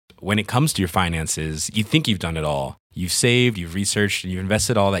when it comes to your finances, you think you've done it all. You've saved, you've researched, and you've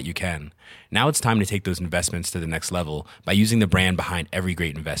invested all that you can. Now it's time to take those investments to the next level by using the brand behind every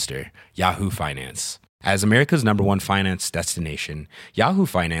great investor, Yahoo Finance. As America's #1 finance destination, Yahoo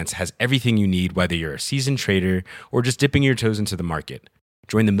Finance has everything you need, whether you're a seasoned trader or just dipping your toes into the market.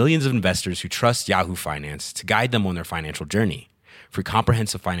 Join the millions of investors who trust Yahoo Finance to guide them on their financial journey. For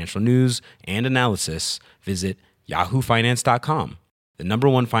comprehensive financial news and analysis, visit yahoofinance.com, the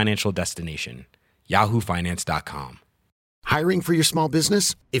 #1 financial destination, yahoofinance.com. Hiring for your small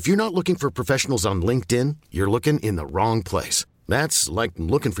business? If you're not looking for professionals on LinkedIn, you're looking in the wrong place. That's like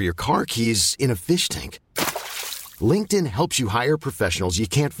looking for your car keys in a fish tank. LinkedIn helps you hire professionals you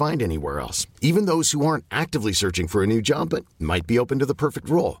can't find anywhere else, even those who aren't actively searching for a new job but might be open to the perfect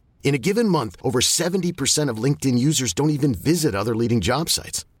role. In a given month, over 70% of LinkedIn users don't even visit other leading job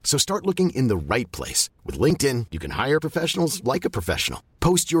sites. So start looking in the right place. With LinkedIn, you can hire professionals like a professional.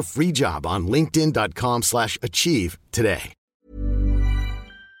 Post your free job on linkedin.com/achieve today.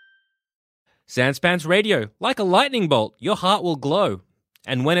 Sanspants Radio. Like a lightning bolt, your heart will glow.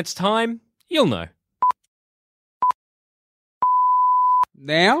 And when it's time, you'll know.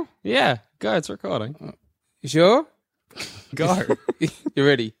 Now? Yeah, go. It's recording. You sure? Go. You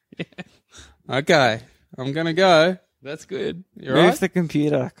ready? Yeah. Okay. I'm going to go. That's good. You Move right? the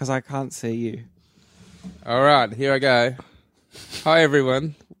computer because I can't see you. All right. Here I go. Hi,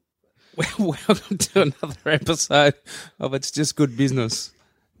 everyone. Welcome to another episode of It's Just Good Business.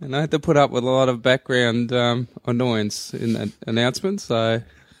 And I had to put up with a lot of background annoyance in that announcement, so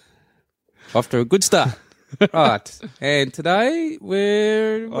off to a good start. Right. And today, what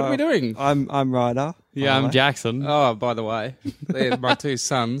are we doing? I'm Ryder. Yeah, I'm Jackson. Oh, by the way, they're my two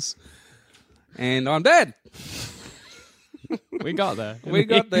sons. And I'm Dad. We got there. We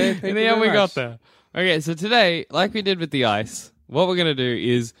got there. In the end, we got there. Okay, so today, like we did with the ice, what we're going to do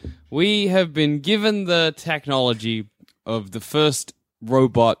is we have been given the technology of the first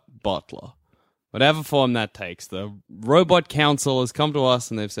robot bottler, whatever form that takes. The robot council has come to us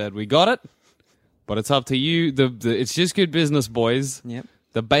and they've said, we got it, but it's up to you. It's Just Good Business boys. Yep.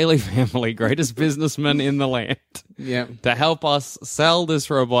 The Bailey family, greatest businessmen in the land, to help us sell this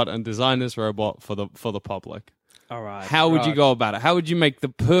robot and design this robot for the public. All right. How would you go about it? How would you make the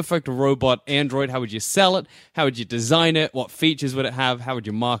perfect robot android? How would you sell it? How would you design it? What features would it have? How would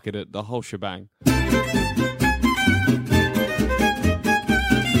you market it? The whole shebang.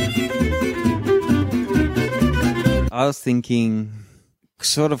 I was thinking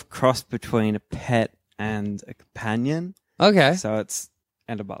sort of cross between a pet and a companion. Okay. So it's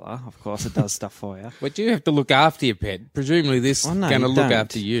and a butler, of course. It does stuff for you. But you have to look after your pet. Presumably this is Oh, no, going to you look don't.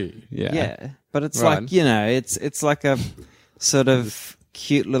 after you. Yeah. But it's Right. like, it's like a sort of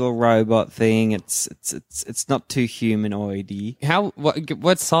cute little robot thing. It's not too humanoid-y.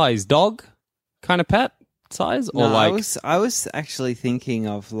 What size? Dog kind of pet size? Or No, like I was actually thinking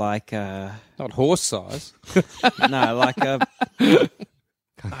of like a Not horse size. like a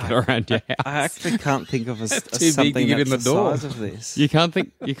get around your house. I actually can't think of too big something to get that's in the the door. size of this. You can't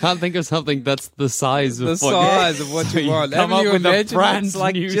think of something that's the size of The what size of what So you want. Come Haven't up you with a imagined brand It's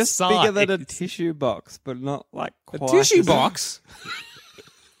like new just size. bigger than a tissue box, but not like a quite tissue as box?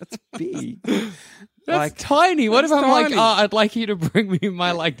 big. That's like tiny. What if that's I'm like, tiny. I'd like you to bring me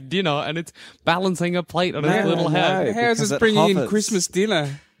my like dinner, and it's balancing a plate on its No, little no. head. How's because this it bringing in hovers. Christmas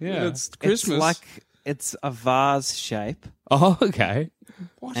dinner? Yeah. It's Christmas. It's like it's a vase shape, Oh, okay.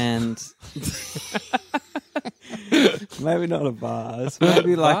 and maybe not a vase,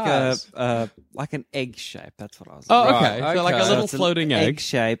 maybe like Vase? a like an egg shape. That's what I was. Oh, thinking. okay. Right, So like a okay. little It's an floating egg.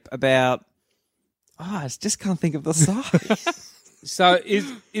 shape about. Oh, I just can't think of the size. So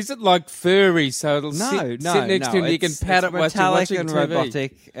is it like furry? So it'll no, sit no, next no. to you and you can It's pat it while you're metallic watching and TV.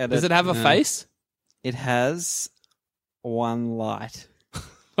 robotic. And Does it have a No. face? It has one light.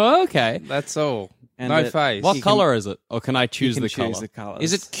 Oh, okay. That's all. And No it- face. What You can- color is it? Or can I choose You can the choose color? the colors.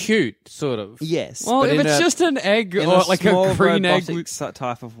 Is it cute, sort of? Yes. Well, but if in it's a- just an egg in or like small a green egg. robotic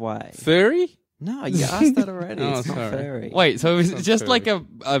type of way. Furry? No, you asked that already. Oh, it's not sorry. furry. Wait, so is it Sounds just furry. like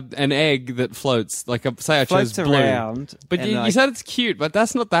an egg that floats? Like say I chose Floats blue. around. But and you like, said it's cute, but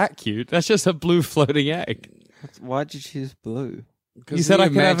that's not that cute. That's just a blue floating egg. why'd you choose blue? You said I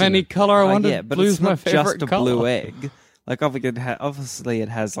can have any color I Oh, wanted. yeah, but Blue's it's my not favorite just a color. blue egg. Like obviously it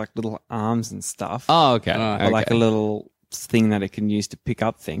has like little arms and stuff. Oh, okay. Right. Or like Okay. a little thing that it can use to pick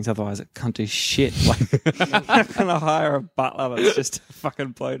up things. Otherwise, it can't do shit. Like, I'm not gonna hire a butler that's just a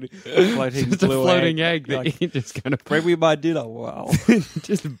fucking floating Just a blue floating egg that Like, you're just going to bring me my dinner. Wow.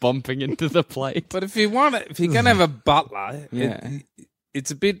 just bumping into the plate. But if you're going to have a butler, Yeah.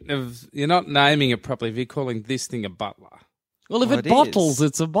 it's a bit of, you're not naming it properly if you're calling this thing a butler. Well, if Well, it it bottles, is.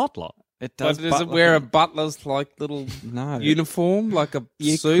 it's a bottler. It But does. does it butler wear a thing. butler's like little No. uniform, like a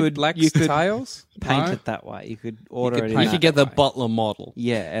You suit, could- black you could tails? Paint No? it that way. You could order could it. paint in You it could that get the way. butler model.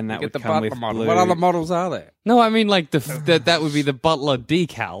 Yeah, and that Get would the come butler with model. blue. What other models are there? No, I mean like that would be the butler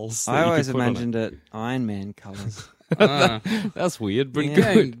decals. that I you could always put on it. imagined it Iron Man colours. That's weird, but You're good.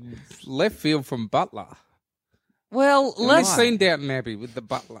 going left field from Butler. Well, Have let's you seen Downton Abbey with the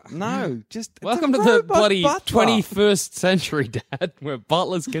Butler? No, just it's welcome a to the robot bloody butler. 21st century, Dad, where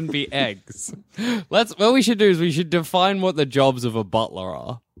butlers can be eggs. What we should do is we should define what the jobs of a butler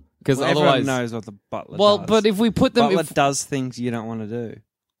are, because Well, everyone otherwise, knows what the butler well, does. but if we put them, butler does things you don't want to do.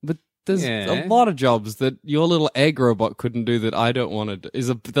 but there's Yeah. a lot of jobs that your little egg robot couldn't do that I don't want to do.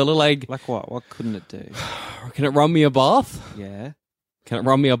 The little egg? Like what? What couldn't it do? Can it run me a bath? Yeah, Can it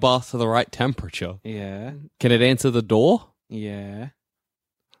run me a bath to the right temperature? yeah, Can it answer the door? yeah.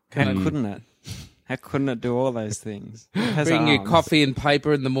 How couldn't it? How couldn't it do all those things? It has Bring your arms. coffee and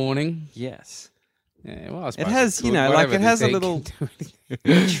paper in the morning. Yes. Yeah, well, I It suppose has, could. you know, like Whatever it has this a egg little can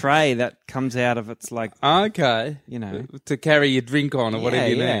do. tray that comes out of its like, Okay. you know. To carry your drink on or whatever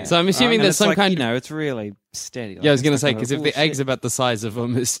you Yeah, need. So I'm assuming And there's it's some like, kind you know, it's really steady. Like, Yeah, I was it's going to not say, gonna because if the bullshit. egg's about the size of a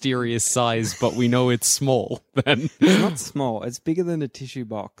mysterious size, but we know it's small, then. It's not small. It's bigger than a tissue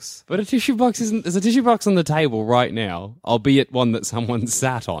box. But a tissue box isn't. There's a tissue box on the table right now, albeit one that someone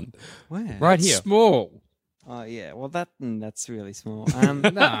sat on. Where? Right here. Small. Oh yeah. Well, that's really small.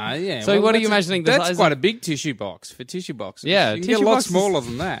 Nah, yeah. So what are you that's imagining the That's size quite of- a big tissue box for tissue boxes. Yeah, you can tissue get a lot boxes- smaller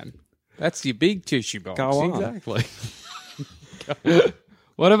than that. That's your big tissue box. Go on. Exactly.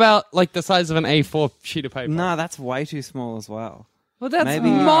 What about, like, the size of an A4 sheet of paper? No, that's way too small as well. Well, that's Maybe-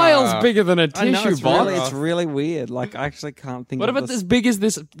 miles bigger than a I know tissue box. it's really weird. Like I actually can't think. What of about this as big as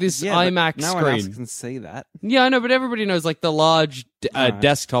this Yeah, but iMac no one else screen? can see that. Yeah, I know, but everybody knows, like, the large Right.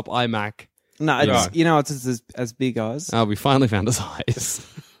 desktop iMac. No, it's, Right. you know, it's as big as Oh, we finally found a size.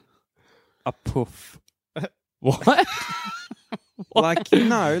 a poof. What? Like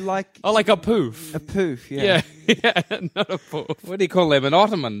like Oh, like a poof. a poof. Yeah. Yeah, yeah, not a poof. What do you call them? An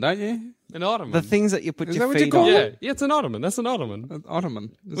ottoman, don't you? An ottoman. The things that you put Is your that what you feet call on. Yeah, yeah, it's an ottoman. That's an ottoman. An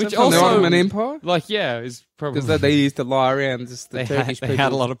ottoman. Is Which that from the also- Ottoman Empire? Like, yeah, is probably Because they used to lie around just the they Turkish had, people. they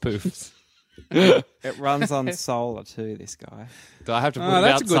had a lot of poofs. It runs on solar too. This guy. Do I have to put Oh, it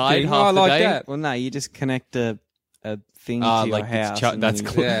that's a good outside thing. half Oh, I the like day? that. Well, no, you just connect a thing Ah, to your like house. it's and that's then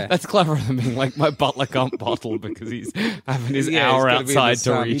you- cool. Yeah. That's clever than being like my butler can't bottle because he's having his Yeah, hour he's gotta be in the outside to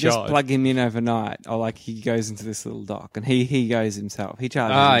sun. You just recharge. plug him in overnight, or like he goes into this little dock, and he goes himself. He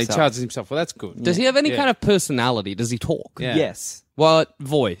charges He himself. charges himself. Well, that's good. Does he have any Yeah. kind of personality? Does he talk? Yeah. Yes, What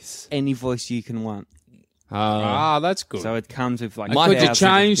voice? any voice you can want. That's good. So it comes with like. Could you thousands of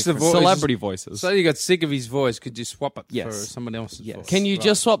change the different- voice? Celebrity voices. So you got sick of his voice. Could you swap it Yes. for someone else's Yes. voice? Can you Right.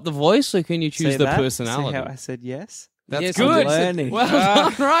 just swap the voice, or can you choose See the that? personality? See how I said yes? That's Yes, good. I'm learning. Well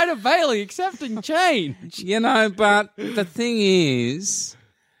done, Ryder Bailey, accepting change. You know, but the thing is,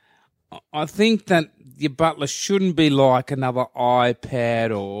 I think that your butler shouldn't be like another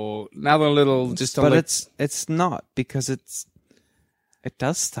iPad or another little just a. But it's not because it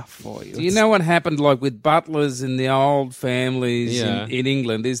does stuff for you. Do you know what happened like with butlers in the old families Yeah. in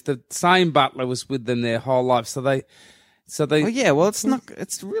England? Is the same butler was with them their whole life, so they. Oh yeah, well it's not.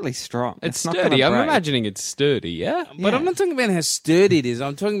 It's really strong. It's not sturdy. gonna I'm break. imagining it's sturdy, yeah? But Yeah. I'm not talking about how sturdy it is.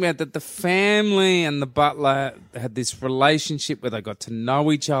 I'm talking about that the family and the butler had this relationship where they got to know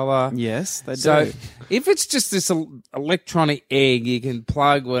each other. Yes, they So do. if it's just this electronic egg, you can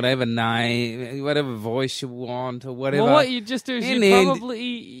plug whatever name, whatever voice you want or whatever. Well, what you just do is In you the end-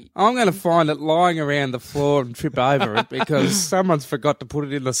 probably... I'm going to find it lying around the floor and trip over it because someone's forgot to put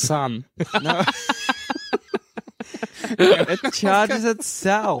it in the sun. It charges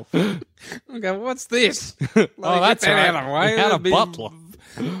itself. Okay, what's this? Oh, Get that's that right. out of the way. We had a It'll be butler.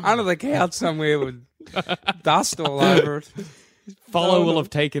 under the couch somewhere with dust all over it. Follow will have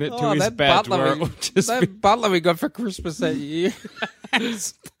taken it to his that bed butler where it we- will just that be... butler we got for Christmas that year.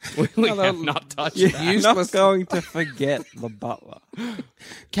 We Another have not touched You're that. Useless. not going to forget the butler.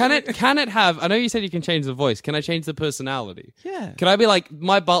 Can it have... I know you said you can change the voice. Can I change the personality? Yeah. Can I be like,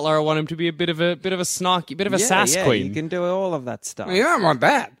 my butler, I want him to be a bit of a snarky, bit of a sass queen. You can do all of that stuff. You don't want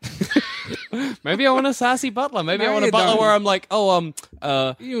that. Maybe I want a sassy butler. Maybe No, I want a you butler don't. where I'm like,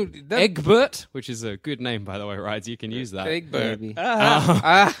 That Egbert, which is a good name, by the way, Rides. You can use that. Egbert. Maybe.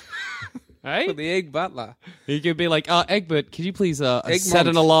 Hey? For the egg butler. You could be like, Egbert, could you please set Egmont.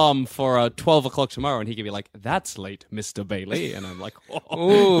 an alarm for 12 o'clock tomorrow? And he could be like, that's late, Mr. Bailey. And I'm like,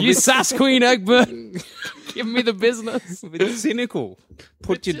 Ooh, you sass queen, Egbert. Give me the business. A bit cynical.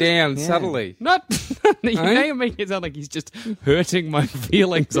 Put you down subtly. Not Now you're making it sound like he's just hurting my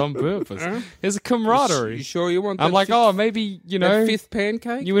feelings on purpose. There's a camaraderie. You sure you want that I'm like, fifth, oh, maybe, that fifth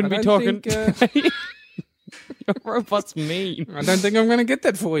pancake? you wouldn't I be don't talking. think, Your robot's mean. I don't think I'm going to get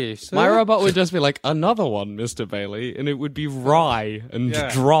that for you. Sir. My robot would just be like, another one, Mr. Bailey, and it would be wry and Yeah.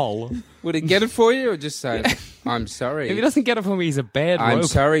 droll. Would he get it for you or just say, I'm sorry? If he doesn't get it from me, he's a bad I'm robot.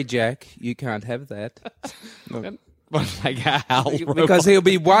 sorry, Jack. You can't have that. Like a Hal robot. Because he'll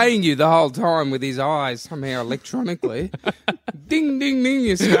be weighing you the whole time with his eyes somehow electronically. Ding, ding, ding.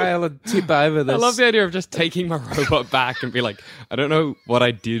 Your scale would tip over this. I love the idea of just taking my robot back and be like, I don't know what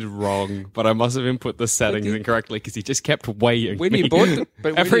I did wrong, but I must have input the settings incorrectly because he just kept weighing When me. you bought it,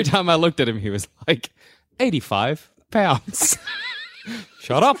 but when Every you- time I looked at him, he was like, 85 pounds.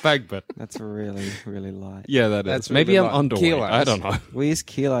 Shut up, Egbert. That's really, really light. Yeah, that is. That's Maybe really I'm like underweight. kilos. I don't know. We use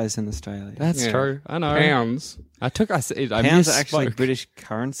kilos in Australia. That's Yeah. true. I know. Pounds. I Pounds are actually misspoke. British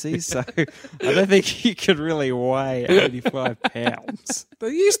currency, so I don't think you could really weigh 85 pounds.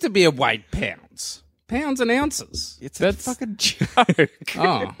 There used to be a weight pounds. Pounds and ounces. It's That's- a fucking joke.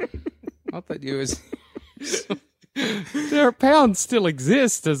 Oh. I thought you was... Their pounds still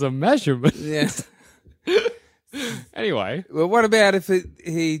exist as a measurement. Yeah. Anyway. Well, what about if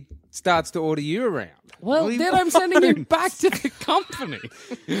he starts to order you around? Well, then I'm sending him back to the company.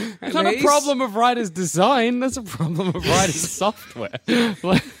 It's not a least- problem of Ryder's design. That's a problem of Ryder's software.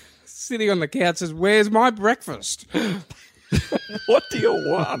 Like, Sitting on the couch says, where's my breakfast? What do you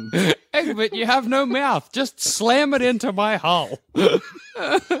want? Egbert, you have no mouth. Just slam it into my hull.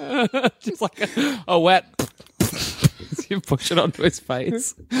 Just like a wet... You push it onto his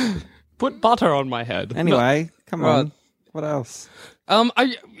face. Put butter on my head. Anyway, come Right. on. What else?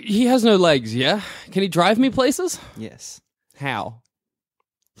 He has no legs, yeah? Can he drive me places? Yes. How?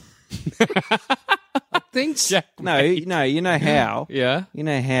 Thinks Jack. No, you know how. Yeah? You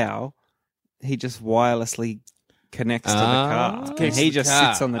know how he just wirelessly connects to the car. And Connects he to the just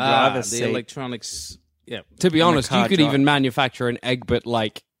car. sits on the driver's the seat. electronics. Yeah. To be honest, you car could drive. even manufacture an Egbert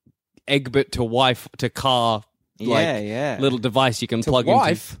Egbert to wife to car Yeah. little device you can plug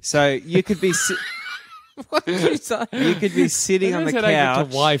wife? So you could be What did you say? you could be sitting on the Egbert to couch.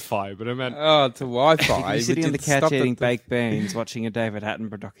 Wi-Fi, but I meant Oh, to Wi-Fi. You're sitting but on the you'd couch stop eating at the- baked beans, watching a David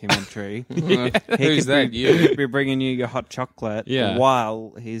Attenborough documentary. Who's that? He You? could be bringing you your hot chocolate Yeah.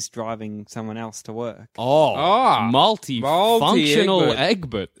 while he's driving someone else to work. multi-functional Egbert.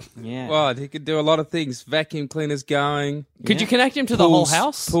 Egbert. Yeah. Right, he could do a lot of things. Vacuum cleaners going. Could you connect him to the whole Pools-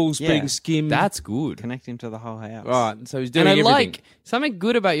 house? Pools Yeah. being skimmed. That's good. Connect him to the whole house. right. So he's doing And I everything. like something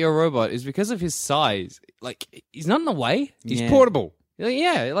good about your robot is because of his size. Like he's not in the way. He's Yeah. portable.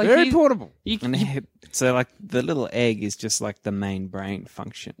 Yeah, like Very he's- portable. And so, like, the little egg is just like the main brain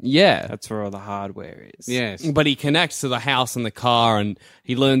function. yeah. That's where all the hardware is. Yes. But he connects to the house and the car, and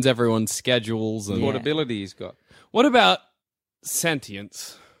he learns everyone's schedules. And Yeah. Portability he's got. what about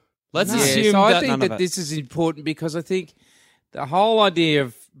sentience? Let's Yes, assume I that think None that of it. this is important because I think the whole idea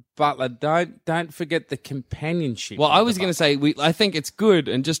of Butler, don't forget the companionship. Well, of I the was going to Butler. say, I think it's good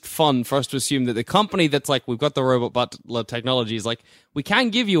and just fun for us to assume that the company that's like, we've got the robot butler technology is like, we can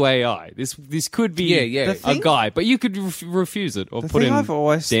give you AI. This could be Yeah. The a thing- guy, but you could refuse it or The put thing in I've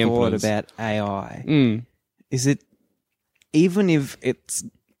always thought dampeners. about AI Mm. is it, even if it's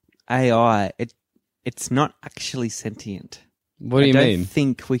AI, it's not actually sentient. What do you I mean? don't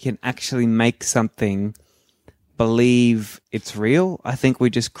think we can actually make something believe it's real. I think we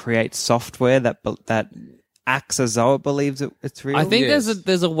just create software that acts as though it believes it's real. I think Yes.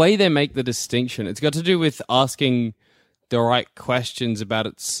 there's a way they make the distinction. It's got to do with asking the right questions about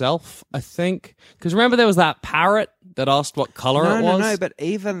itself, I think. Because remember there was that parrot that asked what color it was? No, but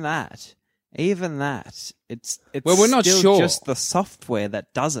even that, it's Well, we're not still sure. just the software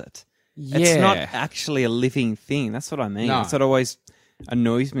that does it. yeah. It's not actually a living thing. That's what I mean. No. That's what always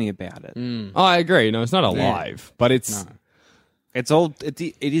annoys me about it. Oh, I agree. No, it's not alive, but it's... It's all. It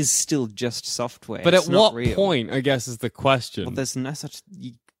is still just software. But It's at not what real. point, I guess, is the question. Well, there's no such.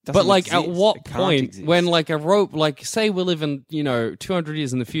 But like, at what It can't point, exist. when like a rope, like say we live in 200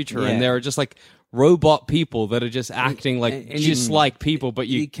 years in the future, Yeah. and there are just like robot people that are just acting like and just like people, but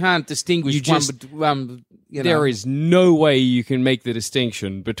you can't distinguish you just- one. there is no way you can make the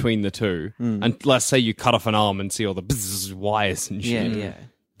distinction between the two. Hmm. And let's say you cut off an arm and see all the bzzz wires and yeah, shit. yeah.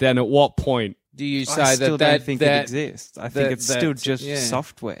 Then at what point do you I say still that don't think it that exists. I think it's still just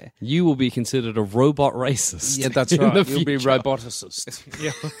software. You will be considered a robot racist. Yeah, that's in right. the You'll be future. roboticist.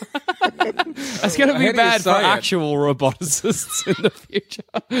 That's going to How be do you bad for say it? actual roboticists in the future.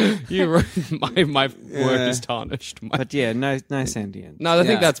 My word is tarnished. But yeah, no sentient. No, I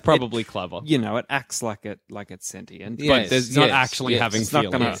think Yeah. that's probably clever. You know, it acts like it's sentient. Yeah. But Yes, there's not yes, actually yes. having It's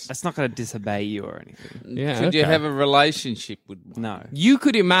not gonna feelings. it's not gonna disobey you or anything. Yeah, Could you okay. have a relationship with one? No. You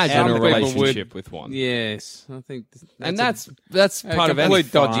could imagine Some a people relationship would- with one. Yes, I think And a that's part of any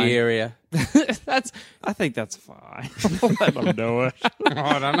complete dodgy fine. area. that's I think that's fine. Let them do it.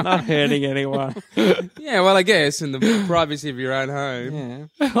 I don't know. Not hurting anyone. Yeah, well, I guess in the privacy of your own home.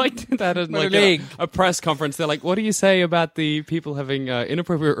 Yeah. like that in What like an egg. a press conference. They're like, "What do you say about the people having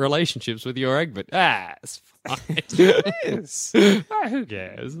inappropriate relationships with your egg?" But it's fine. Yes. Who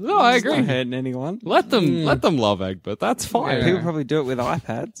cares? No, I It's not agree. hurting anyone. Let them love egg, but that's fine. Yeah. People probably do it with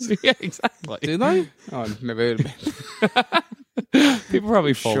iPads. Yeah, exactly. Do they? Oh, I've never heard of it. People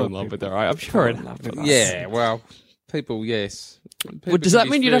probably fall Sure in love with people their eye. I'm sure it fall in love happens. with Yeah, well, people, yes. Well, People does can that be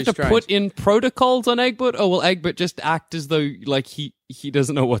mean you'd very have to strange. put in protocols on Egbert, or will Egbert just act as though like he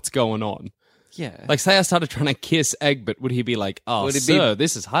doesn't know what's going on? Yeah. Like, say I started trying to kiss Egbert, would he be like, "Oh, Would he be- sir,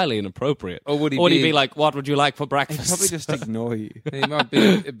 this is highly inappropriate," Or would he he be- be like, "What would you like for He'd breakfast?" probably just ignore you. He might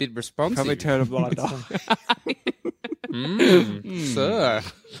be a bit responsive. Probably turn a blind eye. Sir.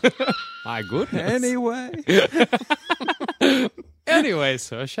 My goodness. Anyway. Anyway,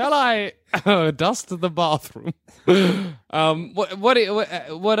 sir, shall I dust the bathroom? What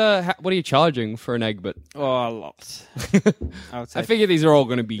are you charging for an Egbert? Oh, a lot. I would say I figure these are all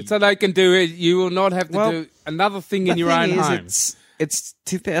going to be. So they can do it. You will not have to Well, do another thing the in your thing own is, home. It's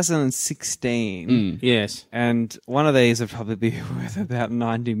 2016, Yes. and one of these would probably be worth about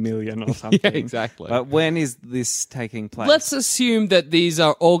 90 million or something. Yeah, exactly. But when is this taking place? Let's assume that these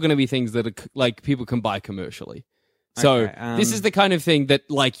are all going to be things that are like people can buy commercially. So Okay, this is the kind of thing that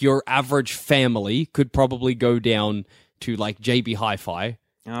like your average family could probably go down to like JB Hi-Fi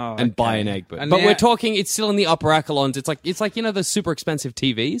and buy an Egbert. And But now- we're talking, it's still in the upper echelons. It's like you know the super expensive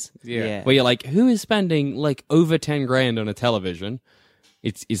TVs Yeah. where you're like, who is spending like over 10 grand on a television?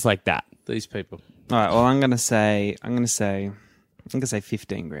 It's like that. These people. All right. Well, I'm gonna say 15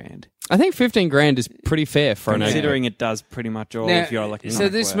 grand. I think 15 grand is pretty fair for an Egbert. Considering it does pretty much all Now, of your electronic so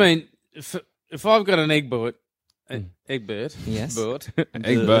this work. means if I've got an Egbert, Egbert, Yes. Bert,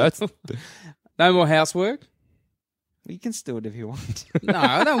 Egbert. no more housework. You can still do it if you want. No,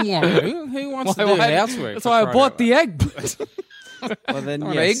 I don't want to. Who wants to do housework? That's why I bought the Egbert. Well, then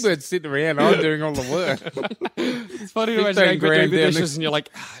Oh, yes. the Egbert's sitting around. I'm doing all the work. It's funny to 15 imagine Egbert doing grand the down dishes the- and you're like,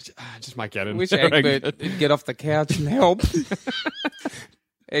 I just might get in. Wish Egbert would get off the couch and help.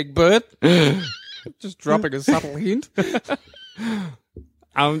 Egbert, just dropping a subtle hint.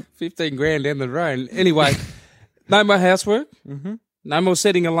 15 grand down the drain. Anyway, no more housework. Mm-hmm. No more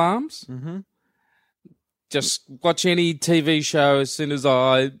setting alarms. Mm-hmm. Just watch any TV show as soon as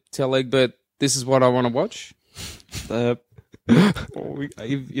I tell Egbert this is what I want to watch.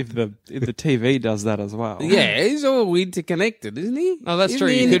 If the TV does that as well. Yeah, he's all interconnected, isn't he? Oh, that's Isn't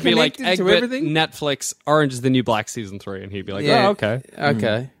true. he You could be like interconnected to Egbert, everything? Netflix, Orange is the New Black season 3, and he'd be like, Yeah. oh, okay.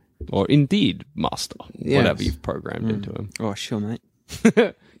 Okay. Or indeed, master. Yes. Whatever you've programmed into him. Oh, sure, mate.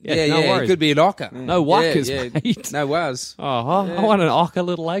 Yeah, no it worries. could be an ocker. No whackers, yeah. mate. No was. Oh, I want an Ocker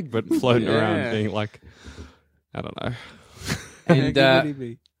little Egbert floating Yeah. around being like, I don't know.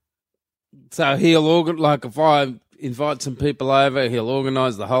 And so he'll like if I invite some people over, he'll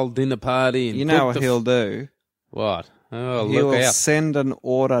organise the whole dinner party. And You know cook what the he'll do? What? Oh, He'll look out! send an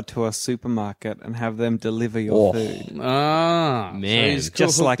order to a supermarket and have them deliver your food. Ah, Man, so he's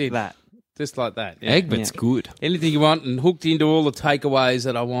Just hooked like in. that. Just like that. Yeah. Egbert's Yeah. good. Anything you want, and hooked into all the takeaways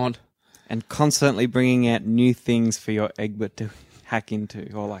that I want. And constantly bringing out new things for your Egbert to hack into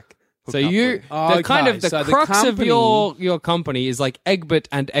or like. hook So up you, with. Oh, the kind okay. of the So the crux of company- your company is like Egbert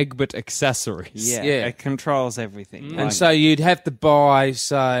and Egbert accessories. Yeah, Yeah. it controls everything. And so you'd have to buy,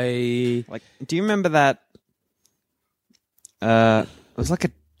 say, like, do you remember that? It was like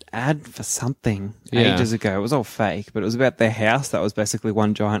an ad for something Yeah. ages ago. It was all fake, but it was about their house that was basically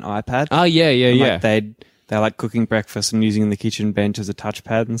one giant iPad. Oh, yeah, yeah, And, yeah. like, they're like cooking breakfast and using the kitchen bench as a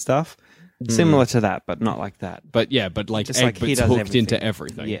touchpad and stuff. Similar to that, but not like that. But yeah, but like Just like he Egbert's does hooked everything. into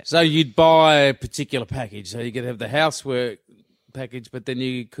everything. Yeah. so you'd buy a particular package. So you could have the housework package, but then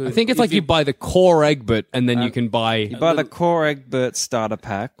you could. I think it's if like you buy the core Egbert and then you can buy. You buy the core Egbert starter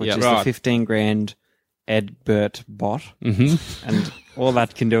pack, which Yeah. is Right. the 15 grand Egbert bot. Mm-hmm. And all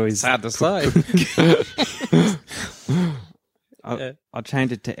that can do is hard to say. I'll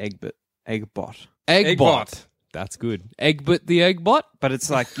change it to Egbert. Eggbot. Eggbot. That's good. Egbert the Eggbot? But it's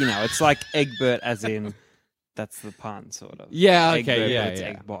like, it's like Egbert as in, that's the pun, sort of. Yeah, Egbert, okay, but it's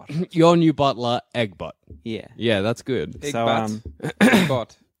Eggbot. Your new butler, Eggbot. Yeah. Yeah, that's good. Egg So, butt. Egg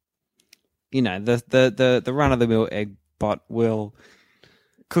bot. The run-of-the-mill Eggbot will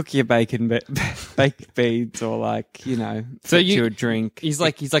cook your bacon, baked beans, or like, fetch you a drink. He's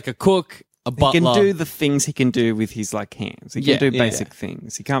like a cook, a He butler. can do the things he can do with his like hands. He can Yeah, do yeah. basic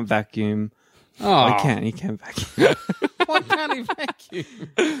things. He can't vacuum. Oh, He can vacuum. why can't he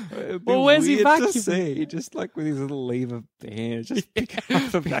vacuum? Well, where's he vacuuming? See, just like with his little lever hand, just pick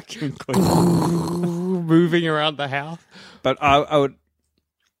up the vacuum cleaner. moving around the house. But I would.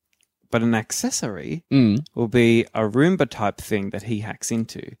 But an accessory Mm. will be a Roomba type thing that he hacks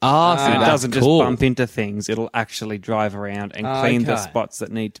into. Ah, so And it that's doesn't cool. just bump into things; it'll actually drive around and clean the Okay. spots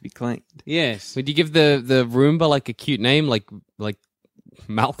that need to be cleaned. Yes. Would you give the Roomba like a cute name, like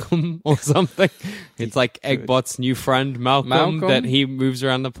Malcolm or something? It's like Eggbot's new friend Malcolm, Malcolm? that he moves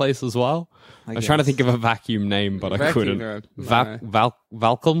around the place as well. I was trying to guess. think of a vacuum name, but I Vacuum, couldn't. no.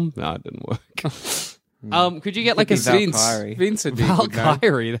 Valcom? No, it didn't work. Could you get like a be Val- Vince. Valkyrie. Vince would be a good name.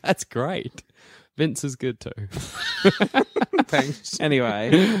 Valkyrie? That's great. Vince is good too. Thanks.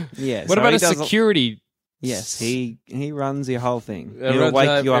 Anyway, yeah. What so about he a does security? Yes, he runs your whole thing. Yeah, He'll runs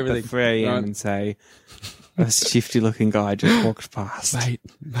wake you up everything. at 3 a.m. Right. and say, "A shifty-looking guy just walked past."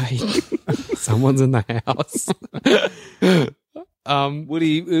 Mate, someone's in the house.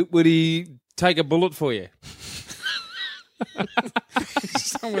 Would he take a bullet for you?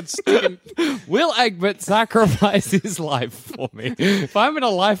 Someone's sticking. Will Egbert sacrifice his life for me? If I'm in a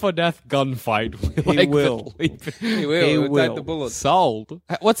life or death gunfight, will He Egbert will. leave it? He will. He He'll will. take the bullet. Sold.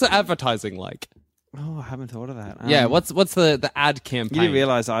 What's the advertising like? Oh, I haven't thought of that. Yeah, what's the ad campaign? You do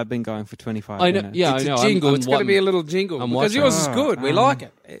realize I've been going for 25 I know. minutes. Yeah, It's I know. a jingle. I'm It's going to be a wanting- little jingle I'm because watching. yours is good. We like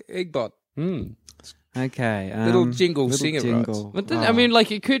it. Eggbot. Okay. Little jingle, sing it, right? But then, I mean,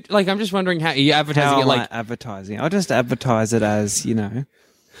 like it could. Like I'm just wondering how you're advertising How it. am Like I advertising? I'll just advertise it as,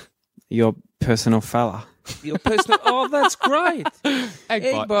 your personal fella. Your personal. Oh, that's great.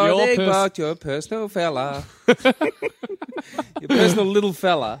 Eggbot, Eggbot, your personal fella. Your personal little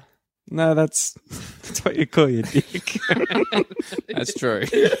fella. No, that's what you call your dick. That's true.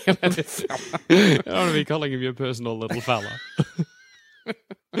 I don't want to be calling him your personal little fella.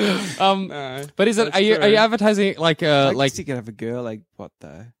 No, But is it? that's Are you true. advertising it like Like you could have a girl egg what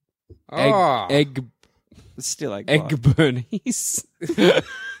though? Oh. egg It's still egg. Bernice?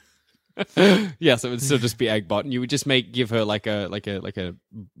 Yes, it would still just be Eggbot, and you would just give her like a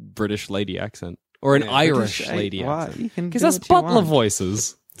British lady accent or an Yeah, Irish British egg- lady why? accent. You can Because do that's what you butler want.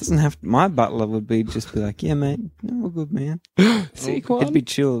 voices. Doesn't have my butler would be just be like, yeah, mate, all good, man. See, It'd be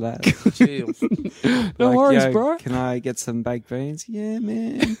chill that. Chill. no Like, worries, yo, bro. Can I get some baked beans? Yeah,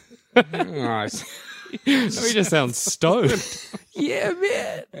 man. Nice. No, he just sounds stoned. Yeah,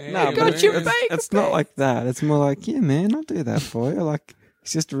 man. No, got but your it's, baked it's not like that. It's more like, yeah, man, I'll do that for you. Like,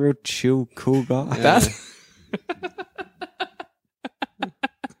 he's just a real chill, cool guy. That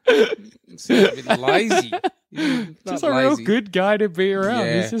It's a bit lazy. He's just not a real lazy. good guy to be around.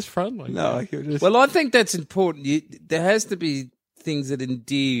 Yeah. He's just friendly. No, like, he'll just... Well, I think that's important. There has to be things that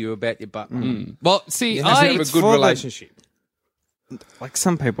endear you about your butler. Well, see, You have to have a it's good for the- relationship. like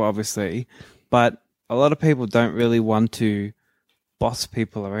some people obviously, but a lot of people don't really want to boss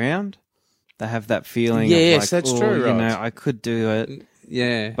people around. They have that feeling Yes, of like, that's oh, true, you right. know, I could do it,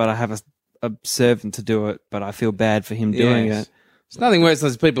 Yeah. but I have a servant to do it, but I feel bad for him doing Yes. it. There's nothing worse than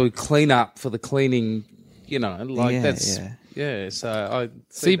those people who clean up for the cleaning, like Yeah, that's... yeah. Yeah, so I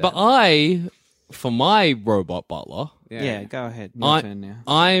see, but for my robot butler, Yeah, go ahead. Your turn now.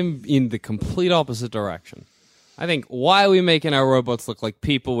 I'm in the complete opposite direction. I think, why are we making our robots look like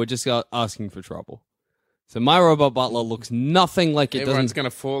people? We're just asking for trouble. So my robot butler looks nothing like it Everyone's doesn't. going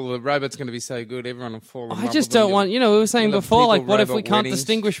to fall. The robot's going to be so good. Everyone will fall in I love just with them. don't want, we were saying you'll have before, like, people what if we robot can't weddings.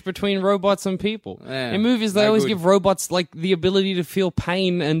 distinguish between robots and people? Yeah, In movies, they no always good. give robots, like, the ability to feel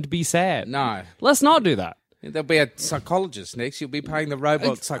pain and be sad. No. Let's not do that. There'll be a psychologist next. You'll be paying the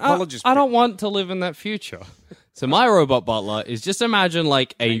robot psychologist. I don't want to live in that future. So my robot butler is just imagine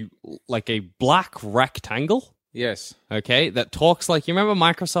like a black rectangle, Yes. okay, that talks like, you remember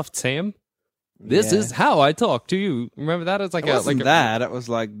Microsoft Sam? This Yeah. is how I talk to you. Remember that? It's like It wasn't that. It was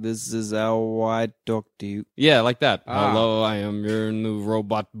like, this is how I talk to you. Yeah, like that. Ah. Hello, I am your new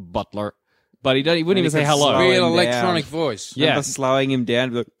robot butler. But he wouldn't And even he say kept hello. slowing Real down. electronic voice. Yeah. Remember slowing him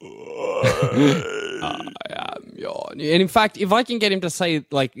down, like, And in fact, if I can get him to say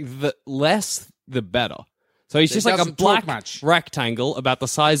like the less, the better. So he's He just like a doesn't black talk much. rectangle about the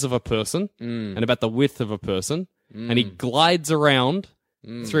size of a person and about the width of a person, and he glides around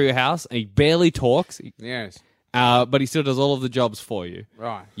through your house, and he barely talks. Yes. but he still does all of the jobs for you.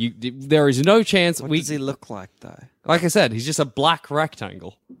 Right. There is no chance What does he look like, though? Like I said, he's just a black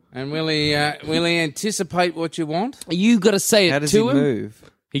rectangle. And will he anticipate what you want? You got to say it How does to he him.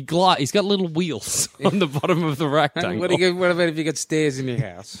 move? He's got little wheels on the bottom of the And rectangle. what about if you got stairs in your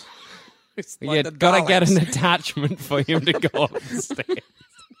house? It's like You the gotta get an Daleks. attachment for him to go up the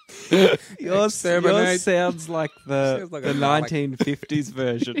stairs. Yours sounds like the Sounds like a 1950s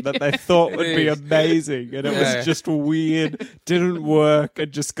version that they thought would be is. amazing, and it Yeah. was just weird, didn't work,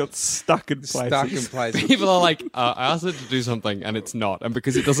 and just got stuck in places. Stuck in places. People are like, I asked it to do something and it's not, and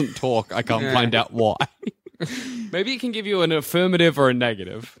because it doesn't talk, I can't find out why. Maybe it can give you an affirmative or a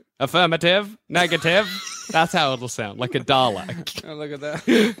negative. Affirmative, negative. That's how it'll sound, like a Dalek. Oh, look at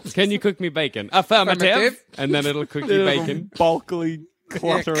that. Can you cook me bacon? Affirmative. Affirmative. And then it'll cook you bacon. Bulkily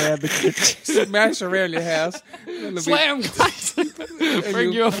clutter around the kitchen. Smash around your house. It'll be- Slam!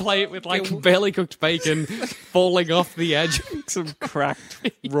 Bring you a plate with like barely cooked bacon falling off the edge. Some cracked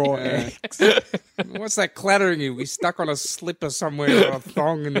raw eggs. What's that clattering you? We stuck on a slipper somewhere or a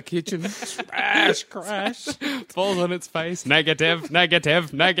thong in the kitchen. Smash, crash. Falls on its face. Negative,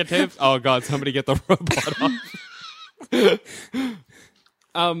 negative, negative. Oh god, somebody get the robot off.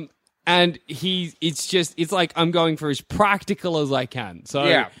 And it's like I'm going for as practical as I can. So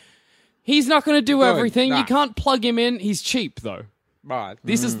Yeah. he's not going to do Good. everything. Nah. You can't plug him in. He's cheap though. Right.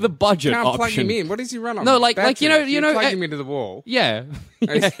 This is the budget Can't option. plug him in. What does he run on? No, like, Batteries. you know, plug him into the wall. Yeah.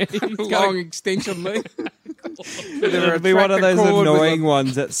 And Yeah, he's got he's a got long extension lead. It'll be one of those annoying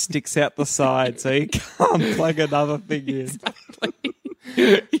ones that sticks out the side, so you can't plug another thing in.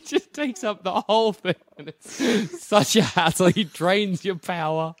 He just takes up the whole thing, and it's such a hassle. He drains your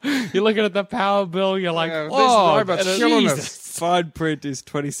power. You're looking at the power bill. You're like, Yeah, this oh, robot's killing us." Jesus. Fine print is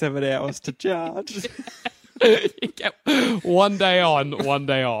 27 hours to charge. You get 1 day on, 1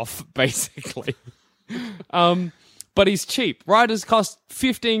 day off, basically. But he's cheap. Riders cost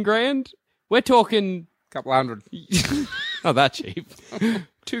 15 grand. We're talking Couple hundred. not that cheap.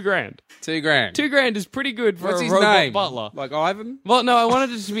 2 grand. 2 grand. 2 grand is pretty good for What's a his robot name? butler. Like Ivan? Well, no, I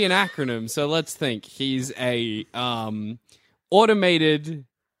wanted it to be an acronym, so let's think. He's a automated,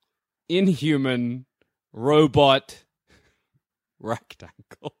 inhuman robot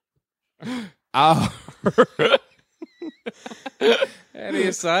rectangle. How do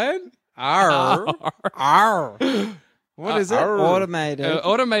you say it? R. R. What is it? Arr. Automated.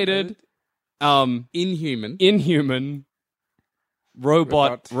 Automated, Inhuman. inhuman robot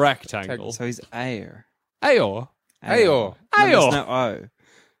Robot rectangle. So he's Ayer. Ayor. Ayor. No, Ayor. there's no O.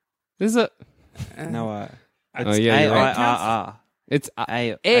 Is it? No O. Oh, yeah, you're right. A-I-R-R. It's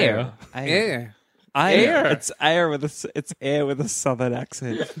Ayer. Air. Yeah. Ayer. It's Ayer it's air with a southern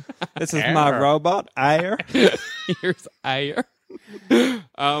accent. This is my robot, Ayer. Here's Ayer.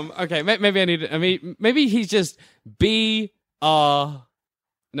 Okay, maybe I need to, maybe he's just no.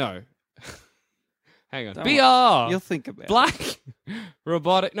 Hang on. Don't BR. You'll think about it. Black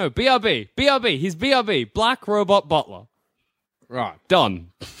robotic. No, BRB. BRB. He's BRB. Black robot butler. Right.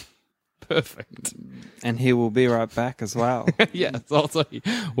 Done. Perfect. And he will be right back as well. Yes. Also,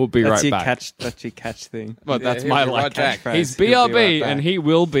 we'll be That's right your back. that's your catch thing. But Yeah, that's he'll my be like right back. catchphrase. He's He'll be BRB right back. and he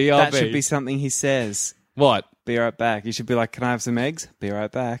will BRB. That should be something he says. What? Be right back. You should be like, can I have some eggs? Be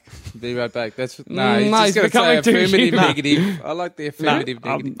right back. Be right back. That's no. No, He's he's just got to say becoming too affirmative, human. negative. I like the affirmative,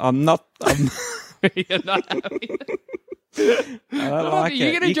 negative. I'm not. You're not happy. I don't like you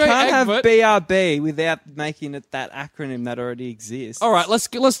it. can You enjoy can't have Egbert. BRB without making it that acronym that already exists. All right, let's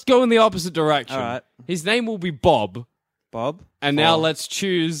go in the opposite direction. All right. His name will be Bob, Bob. and now Bob. let's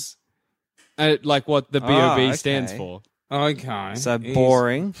choose like what the BOB okay. stands for. Okay. So He's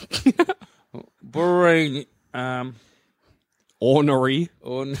boring. Boring. Ornery.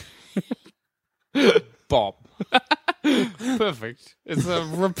 On Bob. Perfect. It's a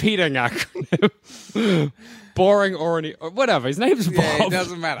repeating acronym. Boring, ornery, or whatever. His name's Bob. Yeah, it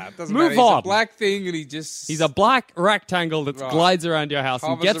doesn't matter. It doesn't Move matter. He's on. a black thing, and he just He's a black rectangle that Right. glides around your house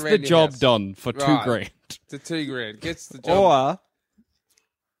and Hovers gets around the your job house. done for Right. 2 grand. to 2 grand. Gets the job.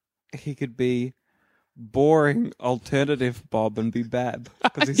 Or he could be boring alternative Bob and be Bab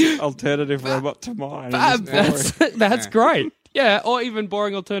because he's alternative robot to mine. and Bab, he's boring. that's great. Yeah, or even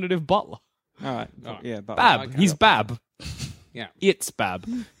boring alternative butler. All right. Oh. Yeah, but Bab. Okay. He's Bab. Yeah. It's Bab.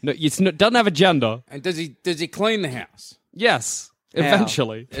 No, doesn't have a gender. And does he clean the house? Yes, How?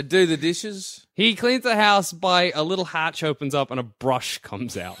 eventually. Do the dishes? He cleans the house by a little hatch opens up and a brush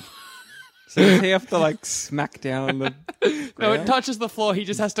comes out. So does he have to like smack down on the No, it ground? touches the floor. He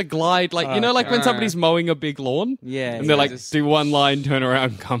just has to glide, like, you know, like when somebody's mowing a big lawn? Yeah. And they're like, just- do one line, turn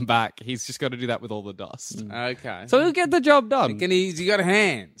around, come back. He's just got to do that with all the dust. Okay. So he'll get the job done. Has he got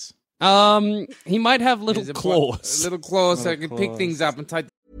hands? He might have little There's a claws. Little claws so I can pick claws. things up and take.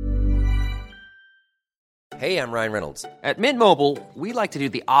 Hey, I'm Ryan Reynolds. At Mint Mobile, we like to do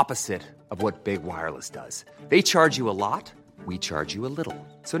the opposite of what Big Wireless does. They charge you a lot, we charge you a little.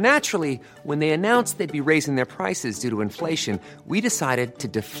 So naturally, when they announced they'd be raising their prices due to inflation, we decided to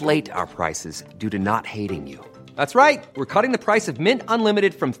deflate our prices due to not hating you. That's right. We're cutting the price of Mint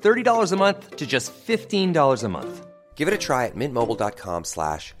Unlimited from $30 a month to just $15 a month. Give it a try at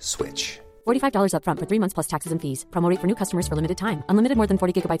mintmobile.com/switch. $45 up front for 3 months plus taxes and fees. Promo rate for new customers for limited time. Unlimited more than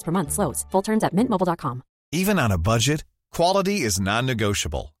 40 gigabytes per month. Slows full terms at mintmobile.com. Even on a budget, quality is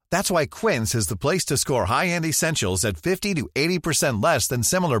non-negotiable. That's why Quince is the place to score high-end essentials at 50 to 80% less than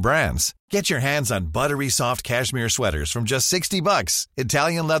similar brands. Get your hands on buttery soft cashmere sweaters from just $60,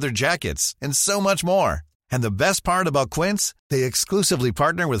 Italian leather jackets, and so much more. And the best part about Quince, they exclusively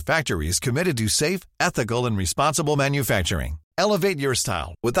partner with factories committed to safe, ethical, and responsible manufacturing. Elevate your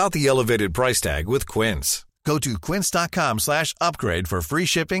style without the elevated price tag with Quince. Go to quince.com/upgrade for free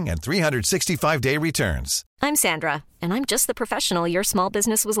shipping and 365-day returns. I'm Sandra, and I'm just the professional your small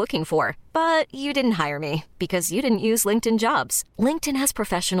business was looking for. But you didn't hire me because you didn't use LinkedIn Jobs. LinkedIn has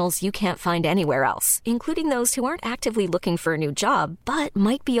professionals you can't find anywhere else, including those who aren't actively looking for a new job, but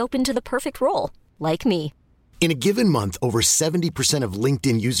might be open to the perfect role, like me. In a given month, over 70% of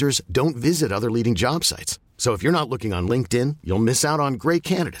LinkedIn users don't visit other leading job sites. So if you're not looking on LinkedIn, you'll miss out on great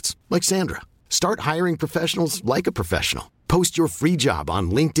candidates like Sandra. Start hiring professionals like a professional. Post your free job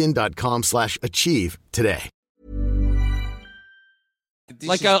on linkedin.com/achieve today.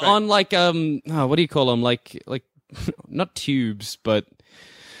 What do you call them? Like not tubes, but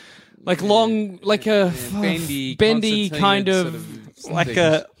like long, like a bendy kind concertina of, sort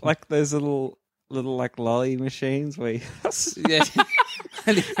of like those little like lolly machines where you yeah.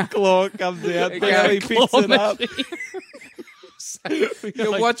 claw comes out, Okay. barely picks it up.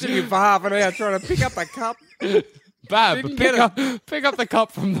 You're watching me for half an hour trying to pick up a cup. Bab, Didn't get pick up the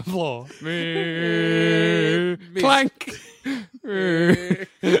cup from the floor. Clank.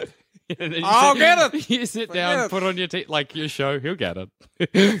 I'll get it. You sit down, Forget it. put on your like your show. He'll get it.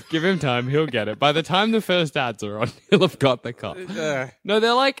 Give him time. He'll get it. By the time the first ads are on, he'll have got the cup. No,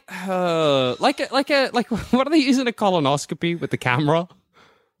 they're like what are they using a colonoscopy with the camera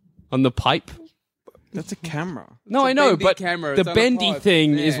on the pipe? That's a camera. No, a I know, bendy but camera. the It's on a bendy pipe.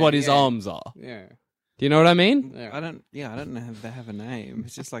 thing Yeah, is what his yeah. arms are. Yeah. Do you know what I mean? Yeah. I don't know if they have a name.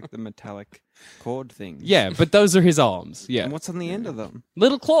 It's just like the metallic cord thing. Yeah, but those are his arms. Yeah, And what's on the end of them?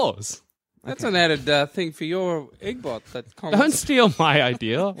 little claws. That's an added thing for your egg bot. That Don't steal my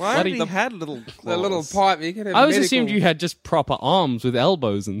idea. Well, I Bloody- already had little claws. the little pipe. You can have I always medical- assumed you had just proper arms with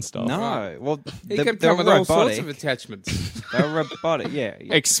elbows and stuff. No, well, He they're, can they're come with all sorts robotic. of attachments. They're robotic, yeah.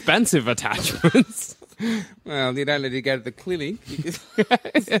 Expensive attachments. Well, you don't need to go to the clinic. You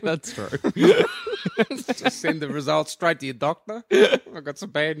Yeah, that's true. can just send the results straight to your doctor. I've got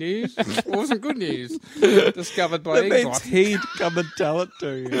some bad news or some good news. Discovered by That means Eggbot. he'd come and tell it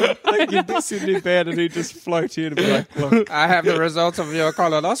to you. Like you'd be sitting in bed and he'd just float in and be like, look, I have the results of your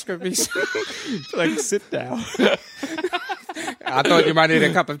colonoscopies. like sit down. I thought you might need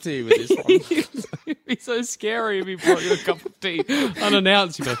a cup of tea with this one. It'd be so scary if he brought you a cup of tea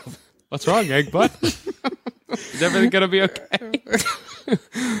unannounced. You'd be like, what's wrong, Eggbot? Is everything going to be okay?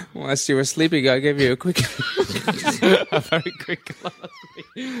 Whilst you were sleeping, I gave you a quick. A very quick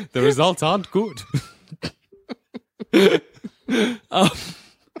colonoscopy. The results aren't good.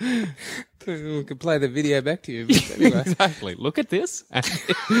 We can play the video back to you. But anyway. Exactly. Look at this.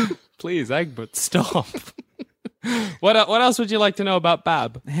 Please, Egbert, stop. What else would you like to know about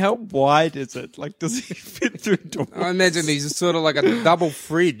Bab? How wide is it? Like, does he fit through doors? I imagine he's sort of like a double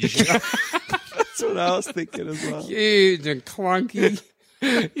fridge. That's what I was thinking as well. Huge and clunky.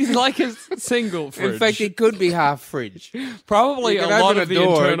 He's like a single fridge. In fact, he could be half fridge. Probably You a can lot open of a the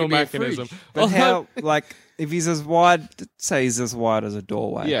door, it internal could be a mechanism. fridge. But how, like, if he's as wide, say he's as wide as a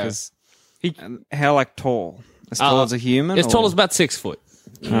doorway. Yeah. 'cause- He- and how, like, tall? As tall as a human? As tall or- as about 6 foot.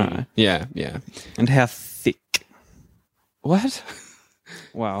 Alright. Yeah. And how thick? What?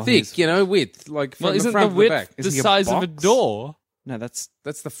 Wow. Thick, width. Like from Well, the isn't front the to the width back. the Is he a size of a box? door? No, that's...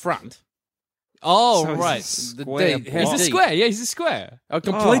 That's the front. Oh, so right. He's a The square D- box. He's a square. Yeah, he's a square. A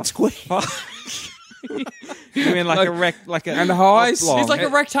complete square. You mean like a and high? oblong? He's like a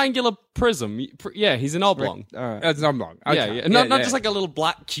rectangular prism. Yeah, he's an oblong. All right. It's not long. Yeah, Okay. yeah. Not just like a little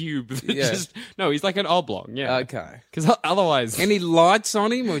black cube. that Yeah. No, he's like an oblong. Yeah. Okay. Because otherwise, Any lights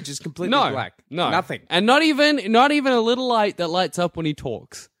on him or just completely no, black? no, Nothing. and not even a little light that lights up when he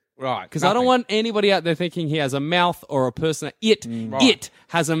talks. Right. Because I don't want anybody out there thinking he has a mouth or a person. It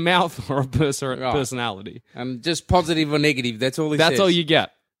has a mouth or a personality. And just positive or negative. That's all he says. That's all you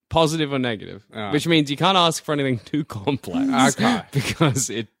get. positive or negative, Oh. which means you can't ask for anything too complex. Okay. Because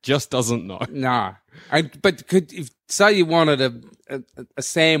it just doesn't know. No. But say you wanted a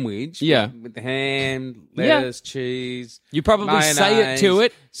sandwich Yeah. with ham, Yeah. lettuce, cheese. You probably say it to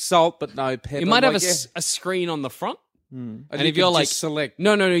mayonnaise, it. Salt but no pepper. You might have like, a screen on the front. and And you if you're could like, just select.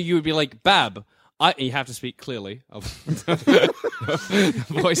 no, you would be like, Bab. You have to speak clearly. Voice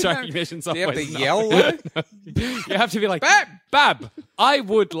recognition Do software. you have to yell? You have to be like, Bab! Bab, I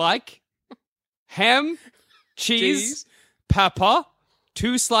would like ham, cheese, pepper,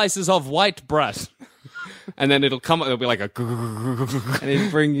 2 slices of white bread. And then it'll be like a... And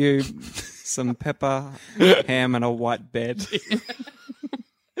he'd bring you some pepper, ham, and a white bed.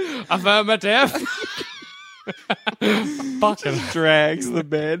 Affirmative. Fucking Drags the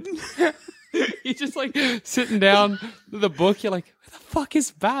bed. You're just like sitting down with a book. You're like, where the fuck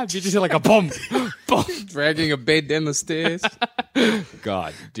is Bab? You just hear like a boom, boom. Dragging a bed down the stairs.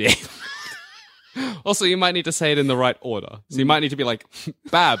 God damn. Also, you might need to say it in the right order. So you might need to be like,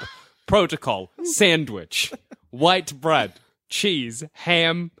 Bab, protocol, sandwich, white bread, cheese,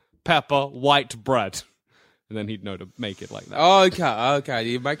 ham, pepper, white bread. And then he'd know to make it like that. Okay.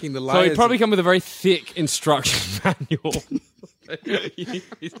 You're making the layers. So he'd probably come with a very thick instruction manual. The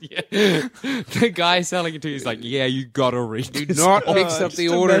guy selling it to you is like, yeah, you gotta read Do this. not mix up just the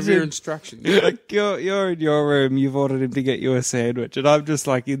order of your imagine- instructions. Like you're in your room, you've ordered him to get you a sandwich, and I'm just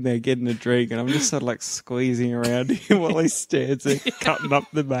like in there getting a drink, and I'm just sort of like squeezing around him while he stands there cutting up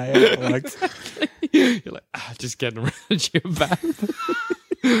the mayo. Like You're like, just getting around your back.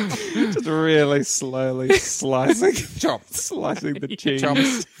 just really slowly slicing the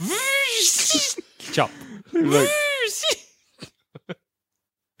cheese. Chop. Like,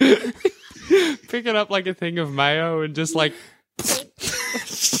 Picking up like a thing of mayo and just like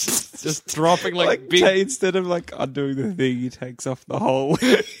just dropping like big instead of like undoing the thing, he takes off the whole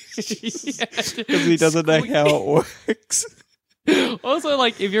because because he doesn't know how it works. Also,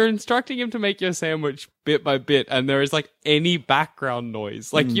 like, if you're instructing him to make your sandwich bit by bit and there is, like, any background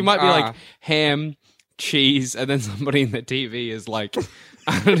noise, like, you might be like, ham, cheese, and then somebody in the TV is like,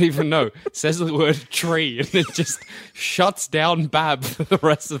 I don't even know, says the word tree, and it just shuts down Bab for the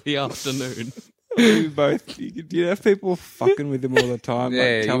rest of the afternoon. You have people fucking with him all the time, Yeah,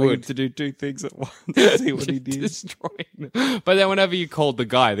 you like telling him would. to do 2 things at once. See what he did. Destroying them. But then whenever you called the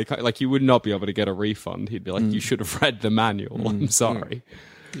guy, like, you would not be able to get a refund. He'd be like, you should have read the manual. I'm sorry.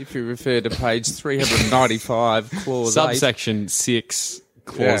 If you refer to page 395, clause 8. Subsection 6,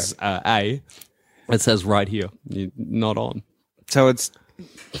 clause A, it says right here, you're not on. So it's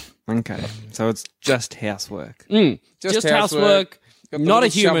okay. So it's just housework. Just housework, Got the not a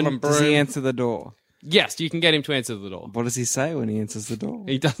little shovel human. and Does he broom. answer the door? Yes, you can get him to answer the door. What does he say when he answers the door?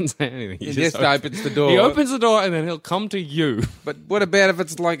 He doesn't say anything. He just opens the door. He opens the door and then he'll come to you. But what about if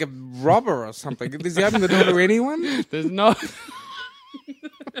it's like a robber or something? Does he open the door to anyone? There's no...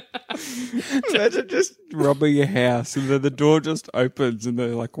 Imagine just robbing a house and then the door just opens and they're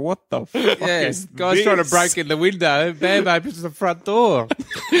like, "What the fuck Yeah, is guy's this?" trying to break in the window. Bam opens the front door.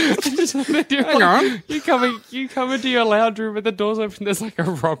 Hang on. You come into your lounge room and the door's open. There's like a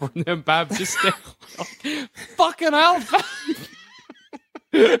robber and then Bab just there. Fucking hell,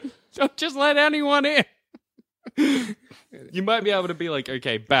 Bab. Don't just let anyone in. You might be able to be like,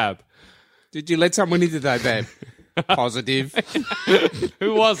 okay, Bab, Did you let someone in today, babe? Positive.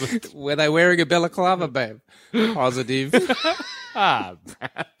 who was it? Were they wearing a balaclava, babe? Positive. Ah,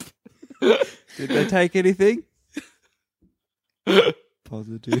 Bab. Did they take anything?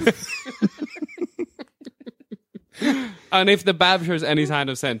 Positive. And if the Bab shows any sign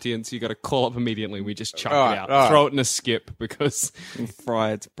of sentience, you got to call up immediately. We just chuck Right, it out, right. throw it in a skip because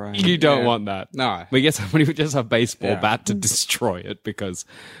Fry its brain. you don't Yeah. want that. No. We get somebody with just a baseball Yeah. bat to destroy it because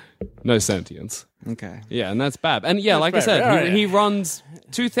no sentience. Okay. Yeah, and that's Bab. And yeah, like I Bab, said, yeah. he runs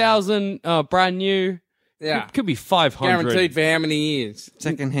 2,000 brand new. Yeah. Could be 500. Guaranteed for how many years?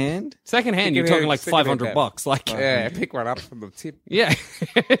 Second hand? Second hand, you're Second talking hand, like second hand $500. Like, Yeah, pick one up from the tip. yeah.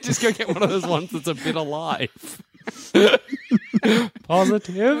 Just go get one of those ones that's a bit alive.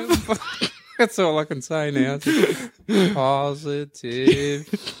 Positive. That's all I can say now. Positive.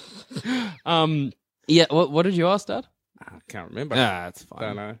 Yeah, what did you ask, Dad? I can't remember. Ah, that's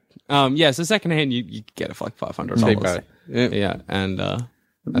fine. Don't know. Yeah, so second hand, you get it for like $500. Cheapo. Yeah. Yeah, and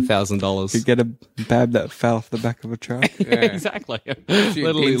 $1,000. Could get a Bab that fell off the back of a truck. Yeah. Exactly. Few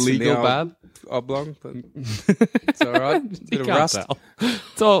Little dents in the illegal old Bab. Oblong, but it's all right. You Bit of can't rust. tell.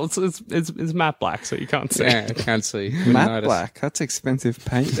 It's all it's matte black, so you can't see. Yeah, I can't see. Matte Notice. black. That's expensive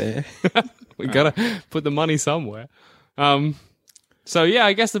paint there. We gotta put the money somewhere. So yeah,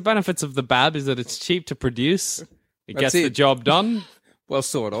 I guess the benefits of the Bab is that it's cheap to produce. It That's gets the it. job done. Well,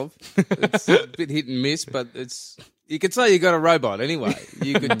 sort of. It's a bit hit and miss, but you could say you got a robot anyway.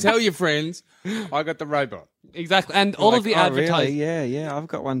 You could tell your friends, I got the robot. Exactly. And all of the advertising. Really? Yeah, I've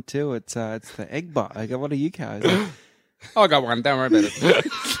got one too. It's the Eggbot. I got one of you guys. I got one. Don't worry about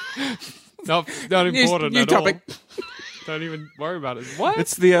it. Not important New at topic. all. Don't even worry about it. What?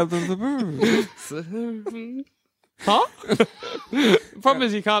 It's the Huh? The problem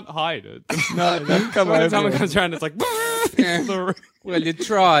is you can't hide it. no, come By the over. time it comes around, it's like Well, you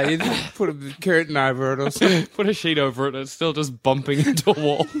try. You put a curtain over it or something. put a sheet over it, and it's still just bumping into a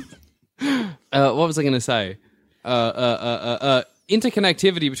wall. What was I going to say?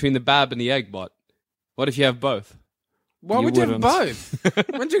 Interconnectivity between the Bab and the Eggbot. What if you have both? Why You would you have wouldn't. both?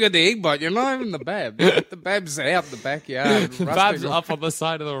 Once you got the Eggbot, you're not even the Bab. The Bab's out in the backyard. The Bab's up on the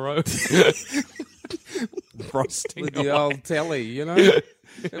side of the road. Frosting with the away. old telly, you know?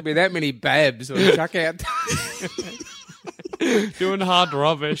 There'll be that many Babs on chuck out. Doing hard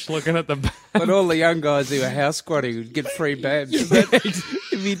rubbish, looking at the Bab. But all the young guys who are house squatting would get free Babs.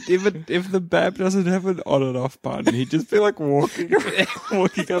 If the Bab doesn't have an on and off button, he'd just be like walking up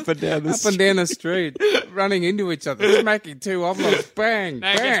and down the Up and down the street, running into each other, smacking two oblongs, bang,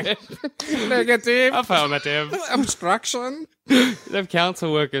 bang. Negative. Affirmative. Obstruction. They have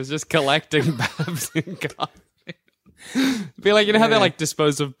council workers just collecting Babs in garbage. Be like, you know how they like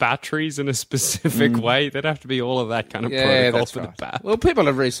dispose of batteries in a specific way? There'd have to be all of that kind of Yeah, protocol that's for right. the Bab. Well, people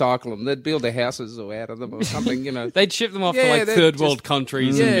have recycled them. They'd build their houses out of them or something, you know. They'd ship them off to Yeah, like they'd third just- world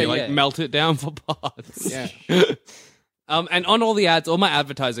countries Yeah, and yeah. melt it down for parts. Yeah. And on all the ads, all my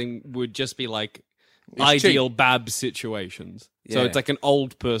advertising would just be like ideal Bab situations. So Yeah. it's like an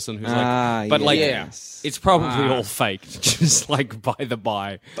old person who's Ah, like, but like, yes. it's probably all faked, just like by the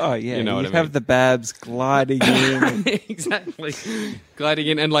by. Oh yeah, You know what I you'd have mean. the Babs gliding in. Exactly. Gliding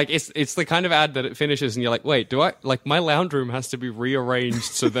in, and like it's the kind of ad that it finishes and you're like, wait, do I like my lounge room has to be rearranged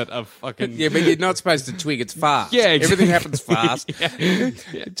so that a fucking Yeah, but you're not supposed to twig. It's fast. Yeah, exactly. Everything happens fast. Yeah.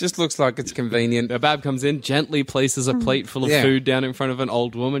 It just looks like it's convenient. The Bab comes in, gently places a plate full of Yeah. food down in front of an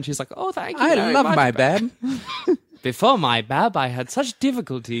old woman. She's like, "Oh, thank you. I very love much, my Bab. Before my Bab, I had such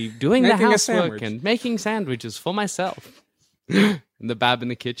difficulty doing Making the a housework sandwich. and making sandwiches for myself." And the Bab in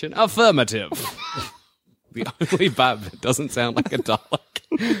the kitchen, affirmative. The only Bab that doesn't sound like a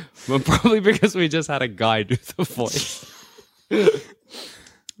Dalek. Well, probably because we just had a guy do the voice.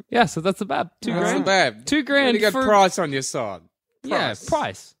 Yeah, so that's the Bab. $2 That's the grand. Bab. $2,000 You got for price on your side. Yeah,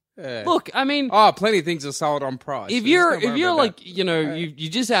 price. Yeah. Look, I mean, Oh, plenty of things are sold on price. if So you're just don't worry about like that. you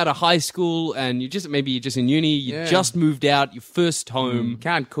just out of high school and you're just in uni, you Yeah. just moved out, your first home.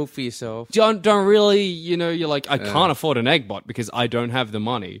 Can't cook for yourself. Don't really, you're like, I can't afford an Eggbot because I don't have the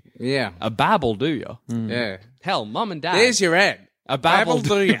money. Yeah. A Bab will do you. Yeah. Hell, mum and dad. There's your ad. A Bab will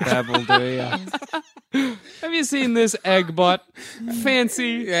do you. Bab will do ya. Have you seen this Eggbot?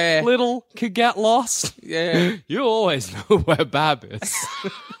 Fancy, Yeah. little, could get lost. Yeah. You always know where Bab is.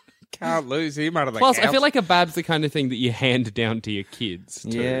 Can't lose him out of the Plus, I couch. feel like a Bab's the kind of thing that you hand down to your kids.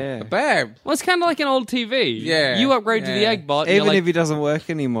 Too. Yeah. Bab. Well, it's kind of like an old TV. Yeah, You upgrade to the yeah. Eggbot. and you're Even like, if he doesn't work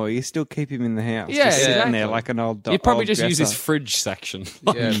anymore, you still keep him in the house. Yeah, just sitting exactly. there like an old dog. you'd probably just use his fridge section.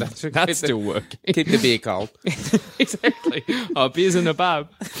 Yeah, that's That's keep still working. Keep the beer cold. Exactly. Oh, beers in a Bab.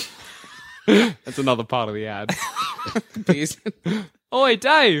 That's another part of the ad. Beers. Oi,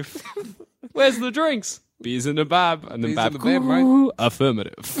 Dave. Where's the drinks? Beers in a Bab. And then Beers Bab, in a Bab, mate. "Ooh,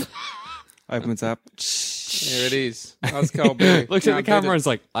 affirmative. Opens up. There it is. Ice cold beer. Looks at the Can't beat camera it. and is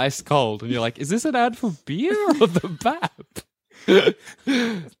like, ice cold. And you're like, is this an ad for beer or the Bab?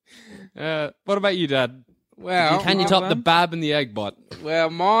 What about you, Dad? Well, Can you top the Bab and the Eggbot? Well,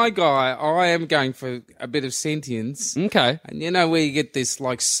 my guy, I am going for a bit of sentience. Okay. And you know where you get this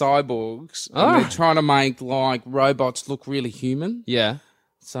like cyborgs, Ah. and they're trying to make like robots look really human. Yeah.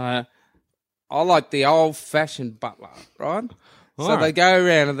 So I like the old-fashioned butler, right? So Alright. they go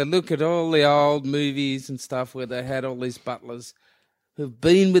around and they look at all the old movies and stuff where they had all these butlers who've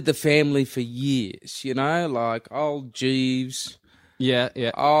been with the family for years, you know, like old Jeeves, Yeah,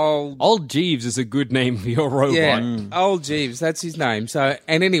 yeah. old Jeeves is a good name for your robot. Yeah, old Jeeves, that's his name. So,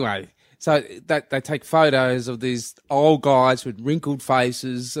 and anyway, so they take photos of these old guys with wrinkled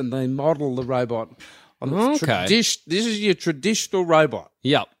faces, and they model the robot on the Okay. This is your traditional robot,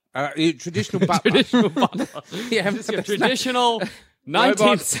 Yep. your traditional butler. Traditional butler. Yeah, It's your traditional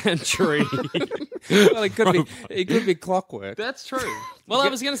 19th century. Well, it could be clockwork. That's true. Well, I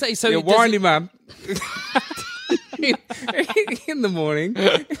was going to say, so You does wind it- him up in the morning,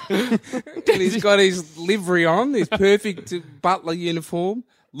 and he's got his livery on, his perfect butler uniform,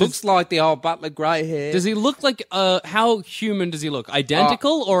 Looks like the old Butler, grey hair. Does he look like? How human does he look?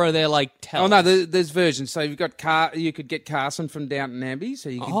 Identical, or are there like tells? Oh no, there's versions. So you've got you could get Carson from Downton Abbey, so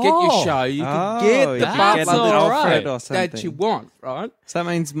you could get Oh. your show. You could get the that's Butler all that- right. or something. that you want, right? So that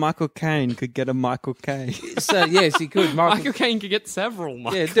means Michael Caine could get a Michael Caine. So yes, he could. Michael Caine could get several.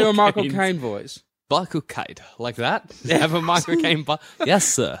 yeah, do a Michael Caines. Caine voice. Michael Caine, like that? Have a Michael Caine. Yes,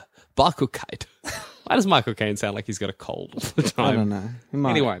 sir. Michael Caine. Why does Michael Caine sound like he's got a cold all the time? I don't know. He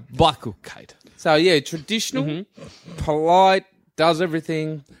might. Anyway, Michael Caine. so yeah, traditional, polite, does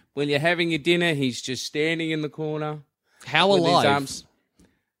everything. When you're having your dinner, he's just standing in the corner. How with his alive? arms.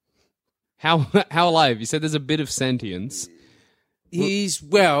 How alive? You said there's a bit of sentience. He's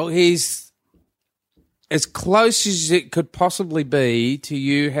as close as it could possibly be to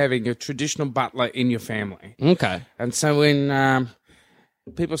you having a traditional butler in your family. Okay. And so when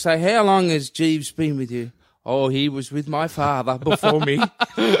people say, "How long has Jeeves been with you?" "Oh, he was with my father before me."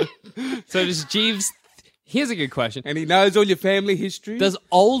 So does Jeeves? Here's a good question. And he knows all your family history. Does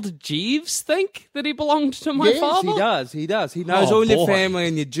old Jeeves think that he belonged to my yes, father? he does. He does. He knows Oh, all your boy. family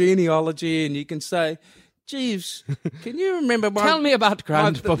and your genealogy, and you can say, "Jeeves, can you remember Tell me about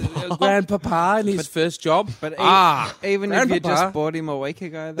Grandpapa. Grandpapa and his first job?" But even if you Grandpapa. just bought him a week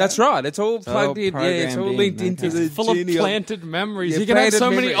ago, though? That's right. It's all all plugged in. Yeah, it's all programmed linked in, into okay. the Full of genealogy. planted memories. Yeah, You can have so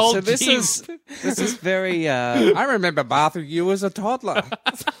planted many memories. old So this Jeeves. is very. I remember bathing you as a toddler.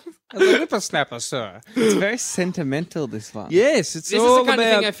 As a whippersnapper, sir. It's very sentimental. This one. Yes, it's This is all the kind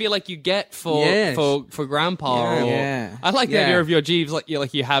about... of thing I feel like you get for Yes. for Grandpa. Yeah. Or, Yeah. I like the Yeah. idea of your Jeeves, like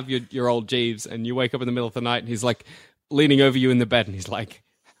you have your old Jeeves, and you wake up in the middle of the night, and he's like leaning over you in the bed, and he's like,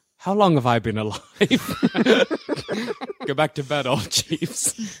 "How long have I been alive?" Go back to bed, old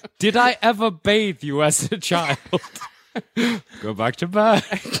Jeeves. Did I ever bathe you as a child? Go back to bed.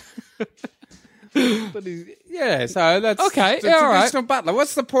 Yeah, so that's Okay, the yeah, all right. traditional butler.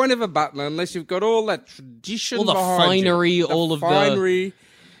 What's the point of a butler unless you've got all that tradition, All the behind you? finery, all of the- finery.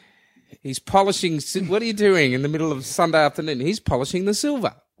 He's polishing. What are you doing in the middle of Sunday afternoon? He's polishing the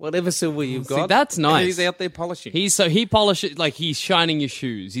silver, whatever silver you've See, got. that's and nice. He's out there polishing. He polishes like he's shining your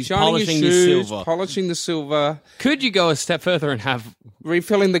shoes. He's Shining polishing your shoes, your silver. polishing the silver, Could you go a step further and have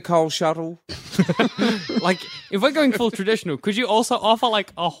refilling the coal shuttle. like if we're going full traditional? Could you also offer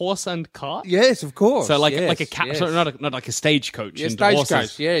like a horse and cart? Yes, of course. So like yes, like a cat, yes. so not like a stagecoach. Yeah, into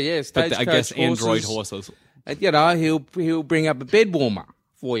horses, stagecoach. Yeah, But stagecoach. I guess android horses. horses. And, you know, he'll bring up a bed warmer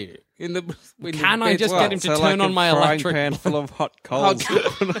for you. When Can the I bed's just low. get him to So turn like on a my frying electric? pan full of hot coals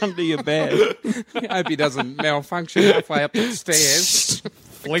put under your bed. I hope he doesn't malfunction halfway up the stairs.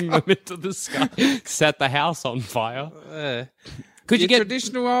 Fling them into the sky, set the house on fire. Could you You're get?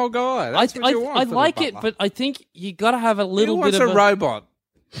 traditional old guy. That's what you want. I for the like it, butler. but I think you got to have a Who little wants bit of a robot?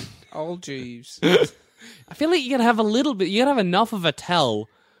 Old Jeeves. I feel like you gotta have a little bit. You gotta have enough of a tell,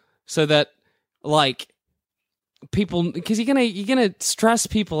 so that like people, because you're gonna stress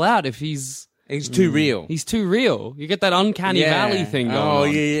people out if he's He's too real. too real. You get that uncanny valley thing going Oh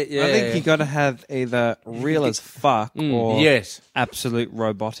on. yeah. I think you got to have either real as fuck or Yes. absolute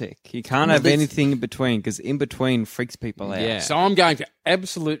robotic. You can't have anything in between because in between freaks people out. Yeah. So I'm going for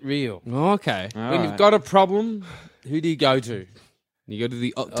absolute real. Okay, When you've got a problem, who do you go to? you go to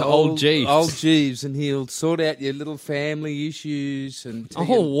the to old Jeeves. Old Jeeves, and he'll sort out your little family issues and tell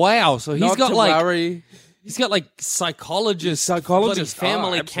Oh you wow! So he's not got to like worry. he's got like psychologists, Psychologist,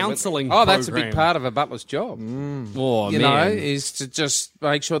 family absolutely. counselling. Oh, that's a big program. part of a butler's job. Oh You man! know, is to just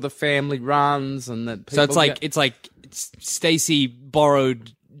make sure the family runs and that. People So it's like get- it's like Stacy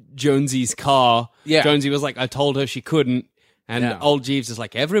borrowed Jonesy's car. Yeah. Jonesy was like, I told her she couldn't. And Yeah. old Jeeves is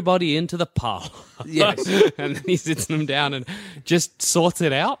like, everybody into the parlor. Yes. And then he sits them down and just sorts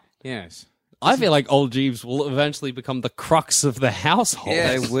it out. yes. I feel like old Jeeves will eventually become the crux of the household.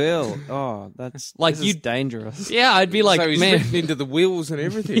 Yeah. They will. Oh, that's Like this you- is dangerous. Yeah, I'd be like, so he's man. written into the wills and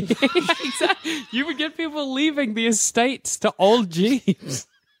everything. Exactly. You would get people leaving the estates to old Jeeves.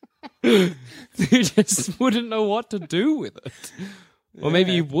 Who just wouldn't know what to do with it. Or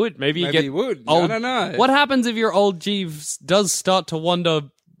maybe you would. Maybe you Maybe get you would. I Old, don't know. What happens if your old Jeeves does start to wonder?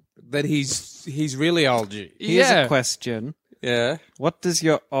 That he's really old Jeeves. Here's yeah. a question. Yeah. What does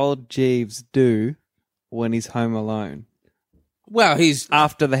your old Jeeves do when he's home alone? Well,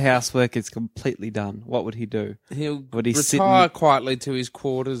 After the housework is completely done, what would he do? he'll Would he sit retire in- quietly to his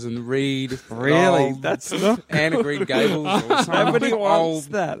quarters and read. Really? old That's not Anne of Green Gables or something. Nobody wants old.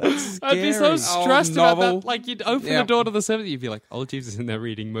 that. That's I'd be so scary. stressed about novel. that. Like you'd open Yeah. the door to the 70s, you'd be like, "Old Jeeves is in there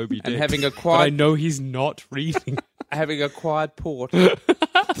reading Moby Dick," And having a but I quiet, know he's not reading. having a quiet port at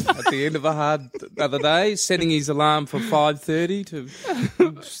the end of a hard the other day, setting his alarm for 5:30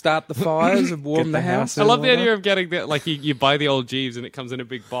 to start the fires and warm the house. I love the idea of getting that. Like you buy the old Jeeves and it comes in a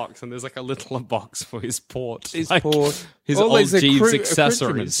big box, and there's like a little box for his port, His like, port. his All old these Jeeves accoutrements,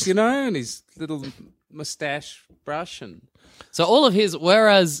 accessories. you know, and his little moustache brush and So all of his,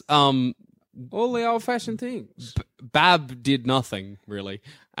 whereas all the old-fashioned things. Bab did nothing really,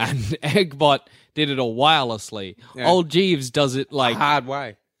 and Eggbot did it all wirelessly. Yeah. Old Jeeves does it like Hard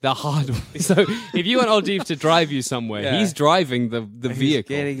way. the hard way. So if you want Old Jeeves to drive you somewhere, Yeah. he's driving the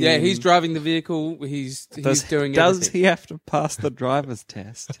vehicle. Yeah, he's driving the vehicle. He's doing Does everything. he have to pass the driver's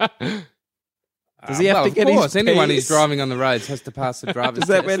test? Does he have well, to get of course, his anyone Ps? who's driving on the roads has to pass the driver's Does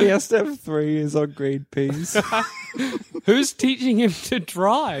that test. mean he has to have 3 years on Greenpeace? Who's teaching him to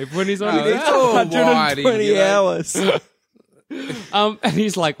drive when he's on Oh, his that's all right, 120 you know. hours. And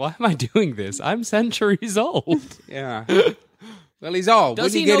he's like, why am I doing this? I'm centuries old. Yeah. Well, he's old.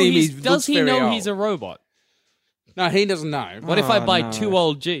 Does when he you know get him, he's, he does looks he very know old. he's a robot? No, he doesn't know. What if I buy no. 2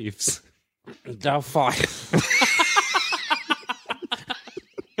 old Jeeves? They'll fight.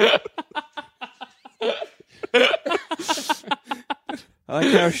 I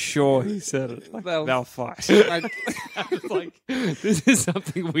like how sure he said it. Like, they'll fight. It's like, this is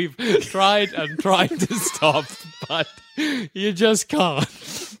something we've tried and tried to stop, but you just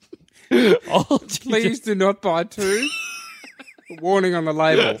can't. Old Jeeves. Please do not buy 2. Warning on the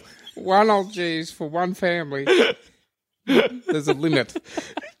label. 1 old G's for 1 family. There's a limit.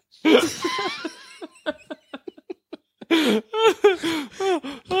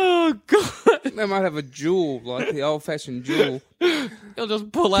 Oh, God. They might have a jewel, like the old-fashioned jewel. He'll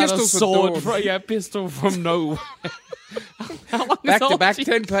just pull out a Pistols for sword, dawn. pistol from nowhere. How long is Back to old back, Jeeves?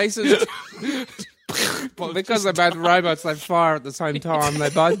 10 paces. Because they're both robots, they fire at the same time. They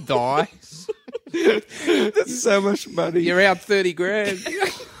both die. That's so much money. You're out 30 grand.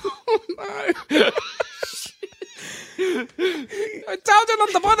 Oh, no. I told you not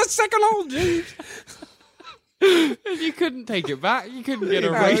to buy the second old Jeep. You couldn't take it back. You couldn't get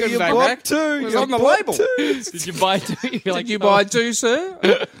a No, you ring. couldn't take bought back. 2. It was You on the bought label. 2. Did you buy 2? You're like, Did you "No." buy 2,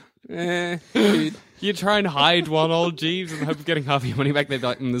 sir? Yeah. You try and hide 1 old Jeeves and hope of getting half your money back. They're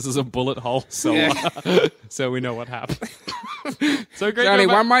like, this is a bullet hole, so so we know what happened. So great. There's only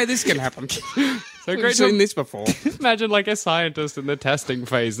one way this can happen. So We've great. seen this before. Imagine like a scientist in the testing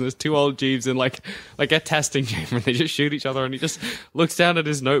phase, and there's 2 old Jeeves in like a testing chamber, and they just shoot each other, and he just looks down at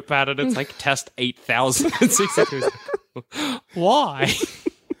his notepad, and it's like test 8062. Why?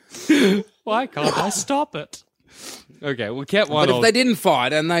 Why can't I stop it? Okay, we'll get 1 But if old. they didn't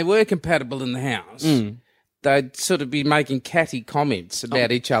fight and they were compatible in the house, they'd sort of be making catty comments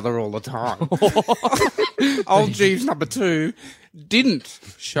about each other all the time. Old Jeeves number 2 didn't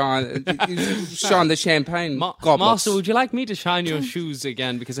shine the champagne goblets. Master, would you like me to shine your shoes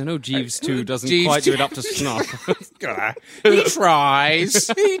again? Because I know Jeeves 2 doesn't Jeeves quite do 2. it up to snuff. He tries.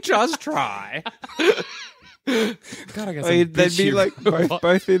 He does try. God, I got some They'd be bitchy like robot.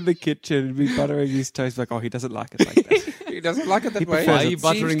 both in the kitchen and be buttering his toast. Like, oh, he doesn't like it like that. He doesn't like it that way. Why are you Jeeves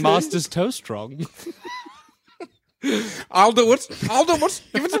buttering too. Master's toast wrong? I'll do it. I'll do it.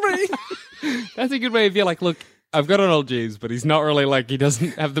 Give it to me. That's a good way of being like, look, I've got an old Jeeves, but he's not really like, he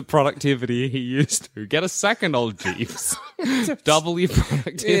doesn't have the productivity he used to. Get a second old Jeeves. Double your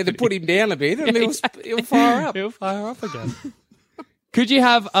productivity. Yeah, to put him down a bit and he'll fire up. He'll fire up again. Could you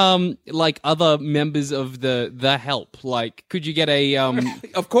have like other members of the help? Like, could you get a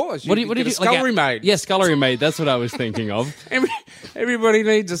Of course. what do you get a like scullery maid. Yeah, scullery maid. That's what I was thinking of. Everybody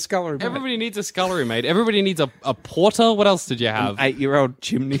needs a scullery maid. Everybody needs a scullery maid. Everybody needs a porter. What else did you have? 8-year-old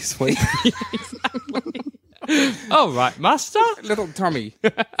chimney sweep. Oh, right, master. Little Tommy.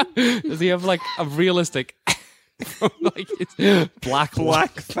 Does he have like a realistic, like his black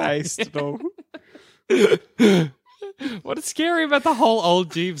faced and all. What is scary about the whole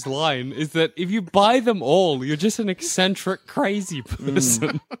old Jeeves line is that if you buy them all, you're just an eccentric, crazy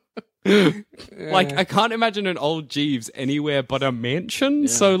person. Like, I can't imagine an old Jeeves anywhere but a mansion.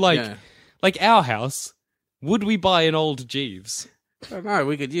 So, like our house, would we buy an old Jeeves? I don't know.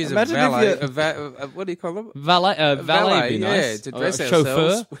 We could use Imagine a valet. if What do you call them? Valet would be yeah, nice. to dress a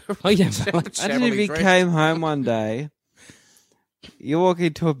ourselves. chauffeur. Oh yeah, valet. Imagine if Shabbily he dressed. came home one day, you walk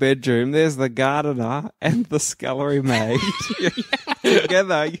into a bedroom, there's the gardener and the scullery maid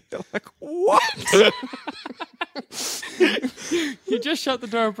together. You're like, what? You just shut the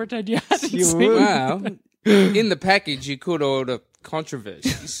door and pretend you hadn't You seen would. Well, in the package, you could order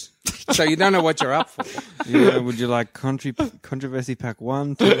controversies. So you don't know what you're up for. Yeah, would you like controversy pack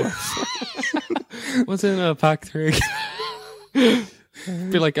 1, 2? What's in pack 3?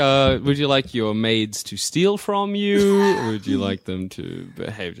 Be like, would you like your maids to steal from you? Or would you like them to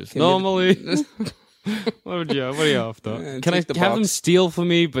behave just normally? What are you after? Can I have them steal for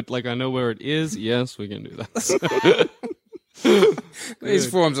me, but like I know where it is? Yes, we can do that. These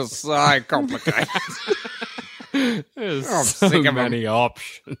forms are so complicated. There's I'm so sick of many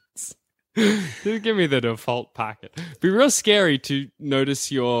options. Just give me the default packet. Be real scary to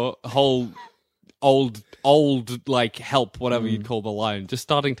notice your whole old like help, whatever you'd call the line, just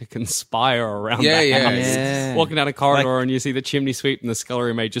starting to conspire around the house. Yeah. Walking down a corridor and you see the chimney sweep and the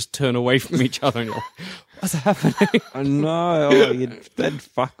scullery maid just turn away from each other and you're like, what's happening? I know. They'd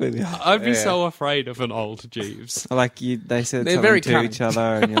fuck with you. I'd be so afraid of an old Jeeves. Like they said They're something very to cunning. each other,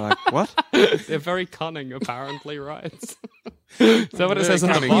 and you're like, "What?" They're very cunning, apparently, right? Is that what it says on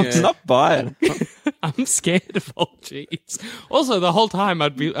the cunning, box? yeah. Not buying. I'm scared of old Jeeves. Also, the whole time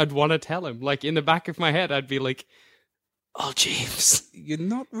I'd want to tell him. Like in the back of my head, I'd be like, "Oh, Jeeves, You're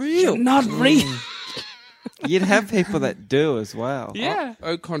not real. not real." You'd have people that do as well. Yeah.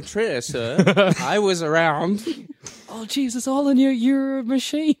 Au contraire, sir. I was around. Oh, Jeeves, it's all in you're a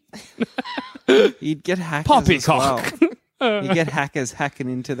machine. You'd get hackers as well. Poppycock. You get hackers hacking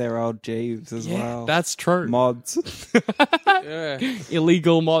into their old Jeeves as well. That's true. Mods. Yeah.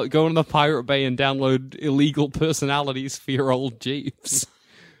 Illegal go into the Pirate Bay and download illegal personalities for your old Jeeves.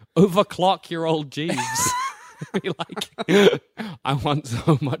 Overclock your old Jeeves. Be like, I want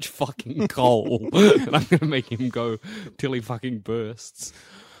so much fucking coal, and I'm gonna make him go till he fucking bursts.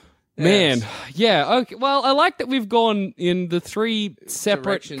 Man, yeah, okay. Well, I like that we've gone in the three separate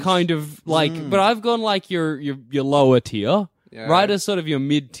Directions. kind of like, but I've gone like your lower tier, Yeah. right, as sort of your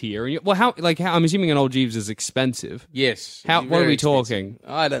mid tier. And how I'm assuming an old Jeeves is expensive. Yes. How? You're What are very we expensive. talking?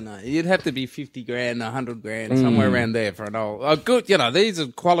 I don't know. You'd have to be 50 grand, 100 grand, somewhere around there for an old. Oh, good. You know, these are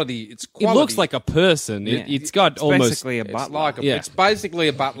quality. It's It quality. looks like a person. Yeah. It's got It's almost. basically a It's butler. like Yeah. it's basically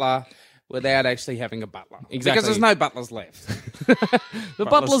a butler without actually having a butler. Exactly. Because there's no butlers left. The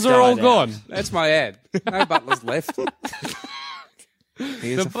butlers are all died out. gone. That's my ad. No butlers left.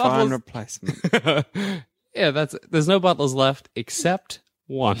 Here's The a fine butlers- replacement. Yeah, there's no butlers left except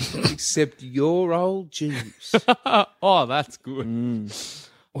one. Except your old Jeeves. Oh, that's good.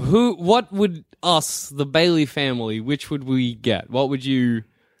 What would us, the Bailey family, which would we get? What would you,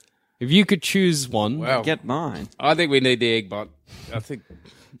 if you could choose one? Wow. Get mine. I think we need the egg bot. I think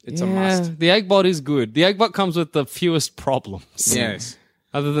it's a Yeah, must. the Eggbot is good. The Eggbot comes with the fewest problems. Yes.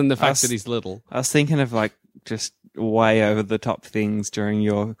 Other than the fact Us- that he's little. I was thinking of like just way over the top things during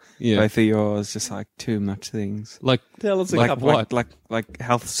your both of yours, just like too much things. Like, Tell us a like couple. what? Like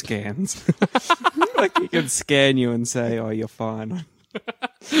health scans. Like he can scan you and say, "Oh, you're fine."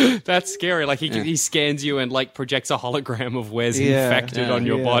 That's scary. Like he scans you and like projects a hologram of where's Yeah, infected on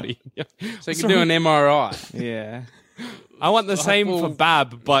your yeah. body. So you can do an MRI. Yeah. I want the same full- for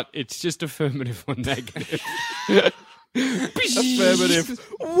Bab, but it's just affirmative or negative. Affirmative.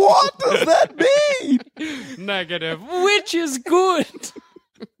 What does that mean? Negative. Which is good?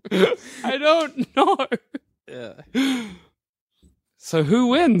 I don't know. Yeah. So who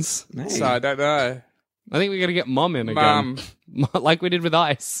wins? So I don't know. I think we got to get Mum in again. Mum. Like we did with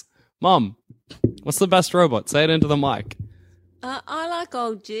Ice. Mum, what's the best robot? Say it into the mic. I like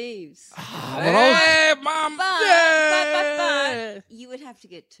old Jeeves. Hey, Mum. But you would have to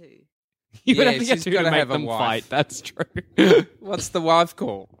get two. You would Yeah, have to get she's two gotta to make have a them wife. fight. That's true. What's the wife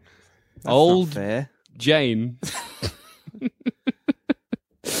called? Old Not fair. Jane.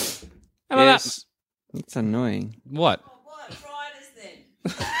 Yes. It's annoying. What? What? Fridays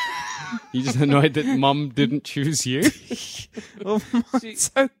then. You just annoyed that Mum didn't choose you? Oh,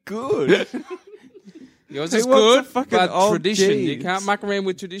 mine's so good. Yours Who is wants a good, fucking but old tradition. You Jeeves? can't muck around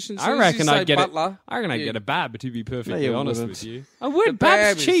with tradition. I reckon I'd get butler, it. I reckon I'd you- get a Bab, to be perfectly you honest wouldn't. with you. I would. The Bab's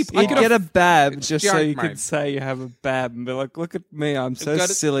Bab is- cheap. I You'd could get a bab It's just so junk, you mate. could say you have a bab and be like, "Look at me, I'm so got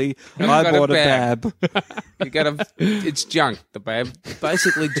a- silly. I've I got a bought a bab." bab." You got it's junk, the bab.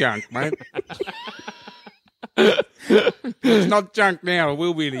 Basically junk, mate. It's not junk now. It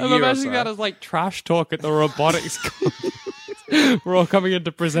will be in a I'm year or imagining that so. as like trash talk at the robotics conference. We're all coming in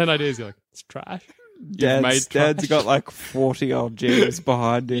to present ideas. You're like, it's trash. You've made Dad's trash. got like 40 old Jeeves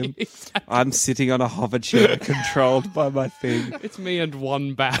behind him. Exactly. I'm sitting on a hover chair controlled by my thing. It's me and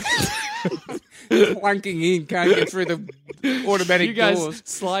one Bab. Clunking in, can't get through the automatic You guys doors.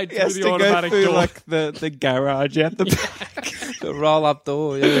 slide He through has the to go automatic through door. like the garage at the back. The roll-up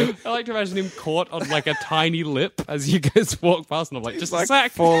door, yeah. I like to imagine him caught on like a tiny lip as you guys walk past, and I'm like, just Like a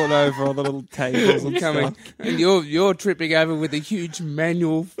sec. falling over on the little tables and Coming, stuff. and you're tripping over with a huge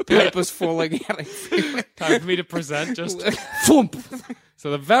manual, papers falling out. Time for me to present. Just thump. So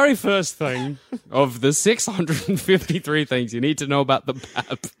the very first thing of the 653 things you need to know about the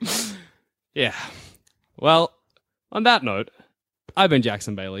BAP. Yeah. Well, on that note, I've been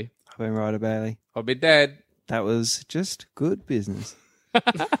Jackson Bailey. I've been Ryder Bailey. I'll be dead. That was just good business.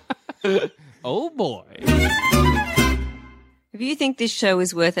 Oh boy. If you think this show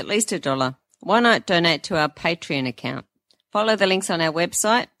is worth at least $1, why not donate to our Patreon account? Follow the links on our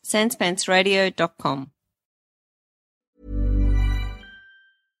website, sanspantsradio.com.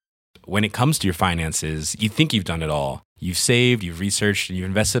 When it comes to your finances, you think you've done it all. You've saved, you've researched, and you've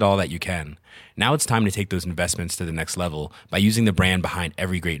invested all that you can. Now it's time to take those investments to the next level by using the brand behind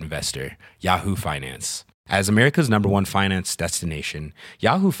every great investor, Yahoo Finance. As America's #1 finance destination,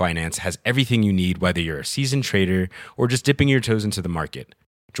 Yahoo Finance has everything you need, whether you're a seasoned trader or just dipping your toes into the market.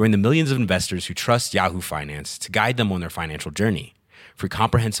 Join the millions of investors who trust Yahoo Finance to guide them on their financial journey. For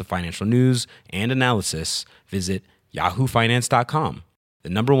comprehensive financial news and analysis, visit yahoofinance.com, the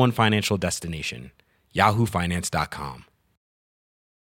 #1 financial destination, yahoofinance.com.